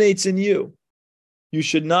culminates in you. You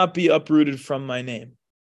should not be uprooted from my name.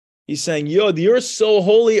 He's saying, Yod, you're so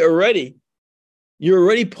holy already. You're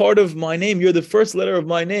already part of my name. You're the first letter of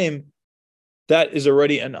my name. That is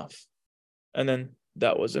already enough. And then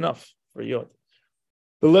that was enough for Yod.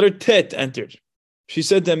 The letter Tet entered. She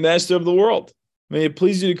said to him, Master of the world, may it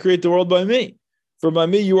please you to create the world by me. For by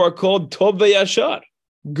me you are called Tov V'Yashar,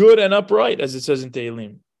 good and upright, as it says in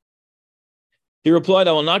Tehillim. He replied,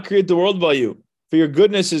 I will not create the world by you, for your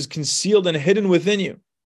goodness is concealed and hidden within you.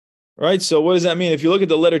 Right? So what does that mean? If you look at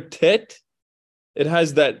the letter Tet, it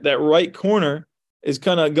has that right corner is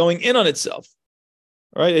kind of going in on itself.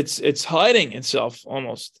 Right? It's hiding itself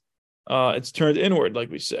almost. It's turned inward,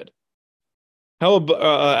 like we said. How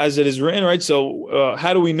as it is written, right? So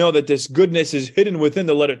how do we know that this goodness is hidden within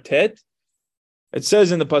the letter Tet? It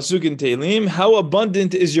says in the Pasuk in Tehillim, how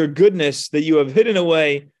abundant is your goodness that you have hidden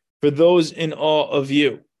away for those in awe of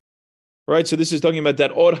you. Right? So this is talking about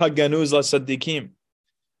that Or HaGanuz LaSadikim,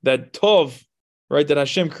 that Tov, right, that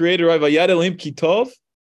Hashem created, right? Vayad Elohim ki Tov,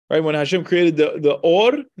 right? When Hashem created the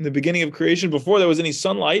Or in the beginning of creation, before there was any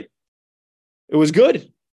sunlight, it was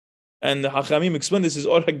good. And the Hachamim explained this is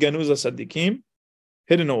Or HaGanuz LaSadikim,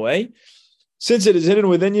 hidden away. Since it is hidden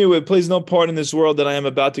within you, it plays no part in this world that I am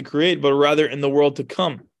about to create, but rather in the world to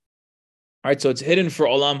come. All right, so it's hidden for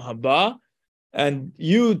Olam Haba, and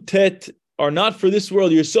you, Tet, are not for this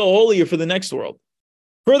world. You're so holy, you're for the next world.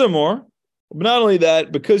 Furthermore, but not only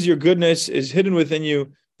that, because your goodness is hidden within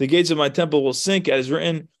you, the gates of my temple will sink, as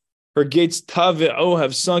written, her gates Tave'o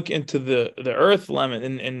have sunk into the earth. In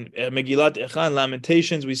Megillat Echan,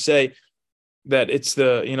 Lamentations, we say, that it's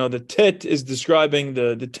the tet is describing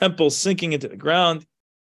the temple sinking into the ground.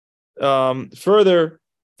 Further,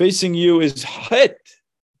 facing you is het.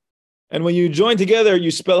 And when you join together,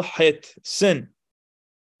 you spell het, sin.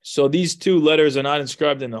 So these two letters are not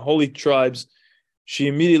inscribed in the holy tribes. She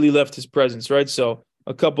immediately left his presence, right? So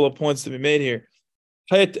a couple of points to be made here.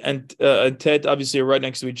 Het and tet obviously are right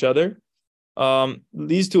next to each other.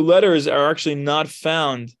 These two letters are actually not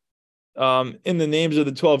found in the names of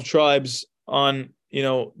the 12 tribes on,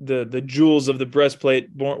 the jewels of the breastplate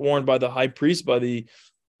worn by the high priest, by the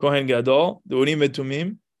Kohen Gadol, the Urim and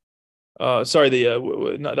Tumim. The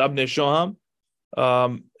Abnei Shoham,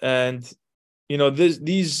 and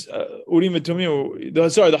these Urim and Tumim.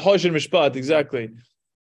 The Hosh and Mishpat, exactly.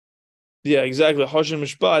 Yeah, exactly. Hosh and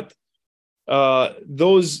Mishpat.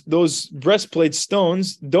 Those breastplate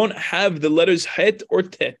stones don't have the letters Het or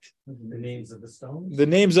Tet. The names of the stones. The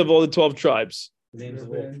names of all the 12 tribes. The names of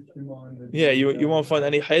all. Yeah, you won't find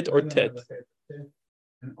any Het or Tet.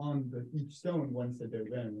 And on each stone, one said they're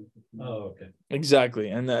then. Oh, okay. Exactly,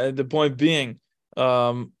 and the point being,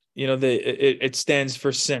 it stands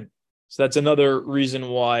for sin. So that's another reason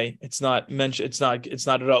why it's not mentioned. It's not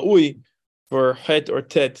ra'ui for het or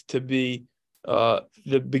tet to be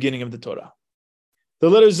the beginning of the Torah. The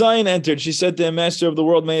letter Zayin entered. She said to him, "Master of the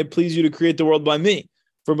world, may it please you to create the world by me.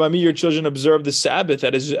 For by me your children observe the Sabbath,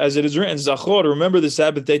 as it is written, Zachor, remember the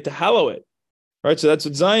Sabbath day to hallow it." Right. So that's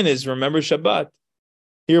what Zayin is. Remember Shabbat.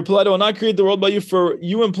 He replied, "I will not create the world by you, for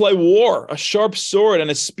you imply war, a sharp sword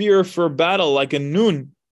and a spear for battle, like a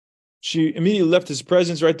nun." She immediately left his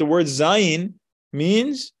presence, right? The word Zayin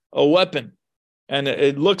means a weapon. And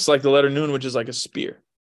it looks like the letter nun, which is like a spear.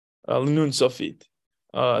 Nun Sofit.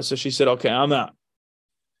 So she said, "Okay, I'm out."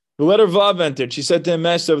 The letter Vav entered. She said to him,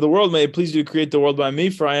 "Master of the world, may it please you to create the world by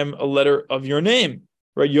me, for I am a letter of your name."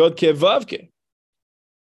 Right? Yod Ke Vav Ke.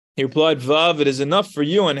 He replied, "Vav, it is enough for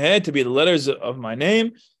you and He to be the letters of my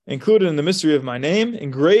name, included in the mystery of my name,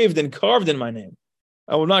 engraved and carved in my name.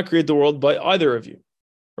 I will not create the world by either of you."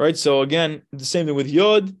 Right? So again, the same thing with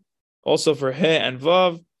Yod, also for He and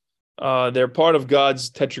Vav. They're part of God's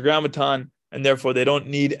tetragrammaton, and therefore they don't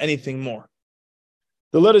need anything more.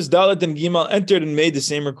 The letters Dalet and Gimal entered and made the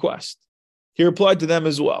same request. He replied to them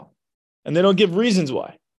as well. And they don't give reasons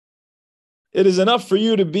why. It is enough for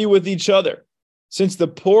you to be with each other, since the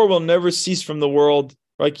poor will never cease from the world,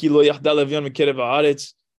 right?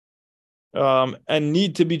 And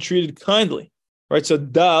need to be treated kindly, right? So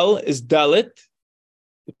Dal is Dalit,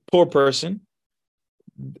 poor person.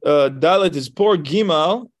 Dalit is poor.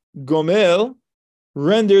 Gimal, Gomel,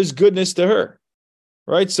 renders goodness to her,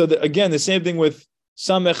 right? So again, the same thing with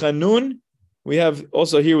Samech and Nun. We have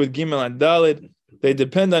also here with Gimal and Dalit. They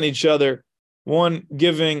depend on each other, one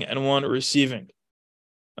giving and one receiving.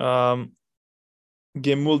 Gemul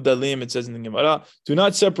Dalim, it says in the Gemara, do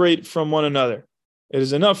not separate from one another. It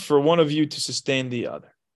is enough for one of you to sustain the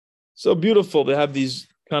other. So beautiful to have these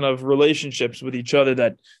kind of relationships with each other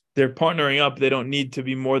that they're partnering up. They don't need to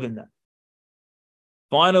be more than that.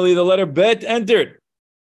 Finally, the letter Bet entered.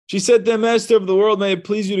 She said to the Master of the world, may it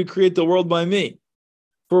please you to create the world by me.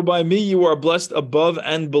 For by me you are blessed above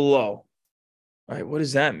and below. All right, what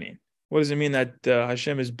does that mean? What does it mean that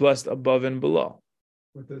Hashem is blessed above and below?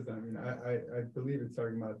 What does that mean? I believe it's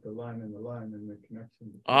talking about the line and the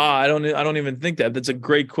connection. I don't even think that. That's a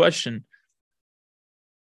great question.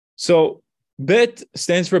 So Bet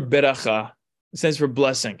stands for beracha. It stands for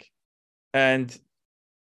blessing. And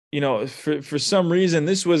for some reason,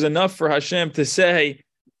 this was enough for Hashem to say,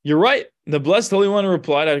 you're right. The blessed Holy One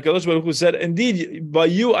replied, HaKadosh Baruch Hu said, indeed, by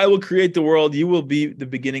you I will create the world. You will be the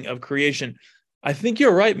beginning of creation. I think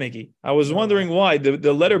you're right, Mickey. I was wondering why.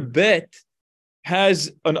 The letter Bet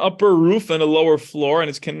has an upper roof and a lower floor, and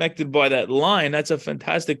it's connected by that line. That's a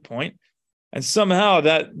fantastic point. And somehow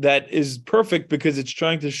that is perfect because it's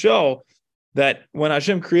trying to show that when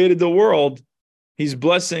Hashem created the world, He's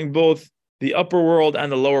blessing both the upper world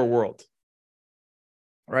and the lower world.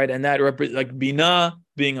 Right? And that represents like Binah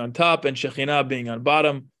being on top and Shekhinah being on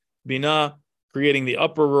bottom. Binah creating the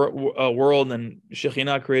upper world and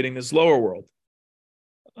Shekhinah creating this lower world.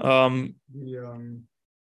 The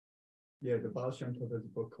Baal Shem Tov has a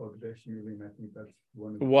book called Veshmilim. I think that's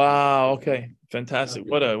one of the Wow, okay. Fantastic.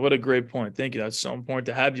 What a great point. Thank you. That's so important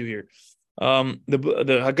to have you here. The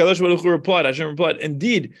HaKadosh Baruch Hu replied, Hashem replied,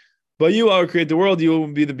 indeed, by you I will create the world, you will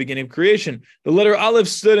be the beginning of creation. The letter Aleph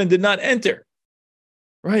stood and did not enter.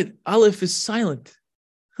 Right? Aleph is silent.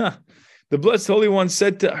 Huh. The Blessed Holy One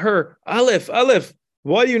said to her, Aleph,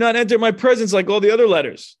 why do you not enter my presence like all the other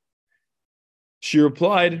letters? She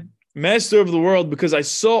replied, Master of the world, because I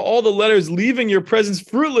saw all the letters leaving your presence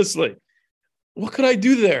fruitlessly. What could I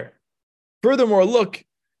do there? Furthermore, look,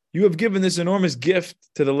 you have given this enormous gift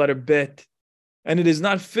to the letter Bet, and it is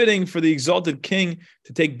not fitting for the exalted king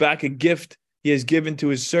to take back a gift he has given to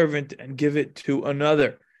his servant and give it to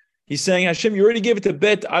another. He's saying, Hashem, you already gave it to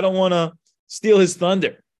Bet. I don't want to steal his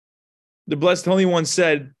thunder. The Blessed Holy One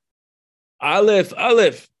said, Aleph,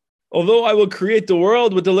 Aleph, although I will create the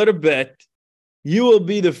world with the letter Bet, you will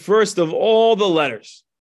be the first of all the letters.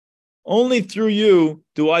 Only through you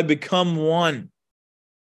do I become one.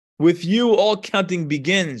 With you, all counting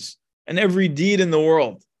begins and every deed in the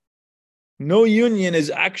world. No union is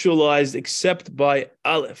actualized except by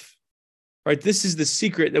Aleph. Right? This is the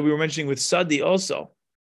secret that we were mentioning with Sadi also.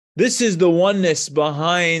 This is the oneness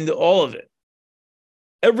behind all of it.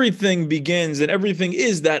 Everything begins and everything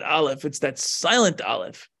is that Aleph. It's that silent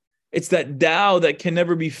Aleph. It's that Tao that can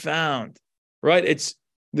never be found. Right? It's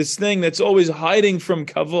this thing that's always hiding from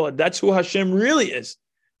Kavod. That's who Hashem really is.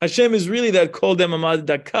 Hashem is really that Kol Demamad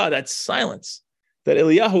Daka, that silence that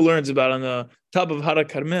Eliyahu learns about on the top of Hara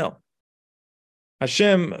Carmel.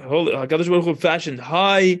 Hashem, HaKadosh Baruch Hu fashioned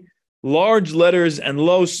high, large letters and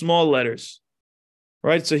low, small letters.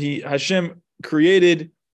 Right? So Hashem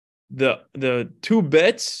created the two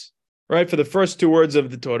bets, right, for the first two words of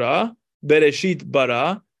the Torah, Bereshit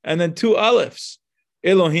bara, and then two alephs,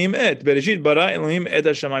 Elohim et, Bereshit bara, Elohim et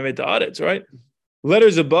hashamayim et haaretz, right?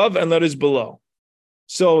 Letters above and letters below.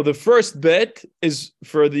 So the first bet is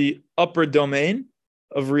for the upper domain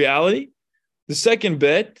of reality. The second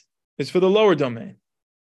bet is for the lower domain.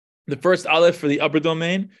 The first aleph for the upper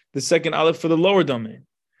domain, the second aleph for the lower domain.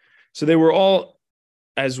 So they were all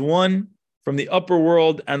as one from the upper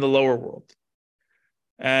world and the lower world.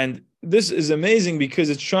 And this is amazing because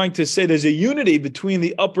it's trying to say there's a unity between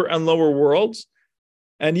the upper and lower worlds.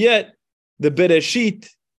 And yet the Bereshit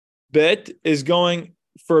bet is going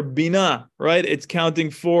for Binah, right? It's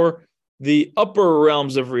counting for the upper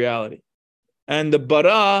realms of reality. And the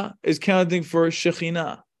Bara is counting for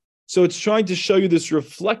Shekhinah. So it's trying to show you this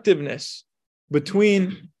reflectiveness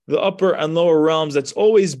between the upper and lower realms that's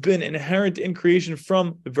always been inherent in creation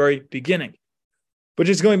from the very beginning. But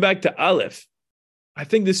just going back to Aleph, I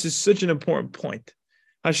think this is such an important point.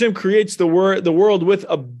 Hashem creates the world with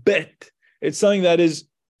a bet. It's something that is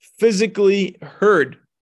physically heard.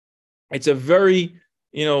 It's a very,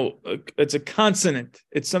 it's a consonant.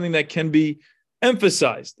 It's something that can be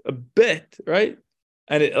emphasized, a bet, right?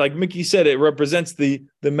 And it, like Mickey said, it represents the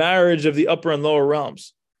marriage of the upper and lower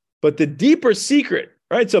realms. But the deeper secret,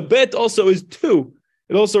 right? So bet also is two.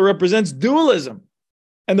 It also represents dualism.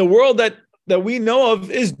 And the world that we know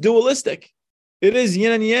of is dualistic. It is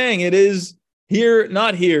yin and yang. It is here,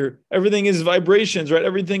 not here. Everything is vibrations, right?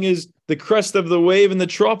 Everything is the crest of the wave and the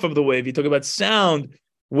trough of the wave. You talk about sound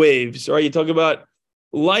waves, right? You talk about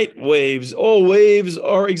light waves. All waves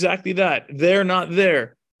are exactly that. They're not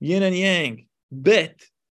there. Yin and yang. Bet.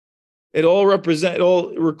 It all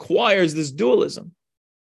requires this dualism.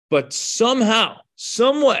 But somehow,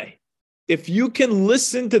 some way, if you can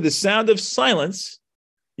listen to the sound of silence,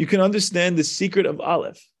 you can understand the secret of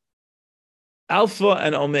Aleph. Alpha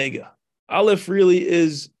and Omega. Aleph really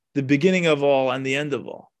is the beginning of all and the end of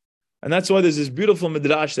all. And that's why there's this beautiful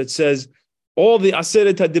midrash that says all the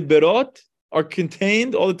Aseret HaDiberot are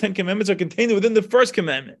contained, all the 10 commandments are contained within the first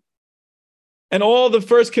commandment. And all the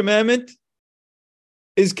first commandment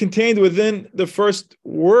is contained within the first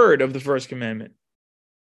word of the first commandment.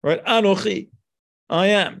 Right? Anochi, I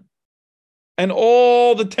am. And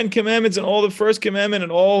all the 10 commandments and all the first commandment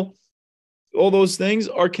and all those things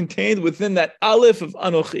are contained within that Aleph of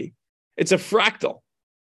Anochi. It's a fractal.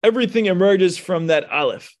 Everything emerges from that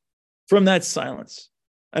Aleph, from that silence.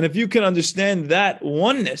 And if you can understand that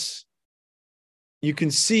oneness, you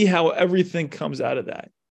can see how everything comes out of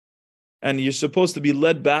that. And you're supposed to be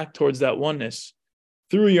led back towards that oneness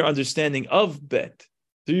through your understanding of Bet,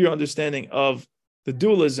 through your understanding of the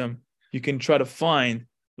dualism. You can try to find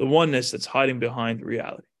the oneness that's hiding behind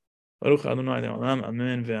reality. Baruch Adonai Le'olam,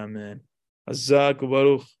 Amen ve'amen. Hazak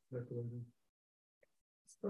u'baruch.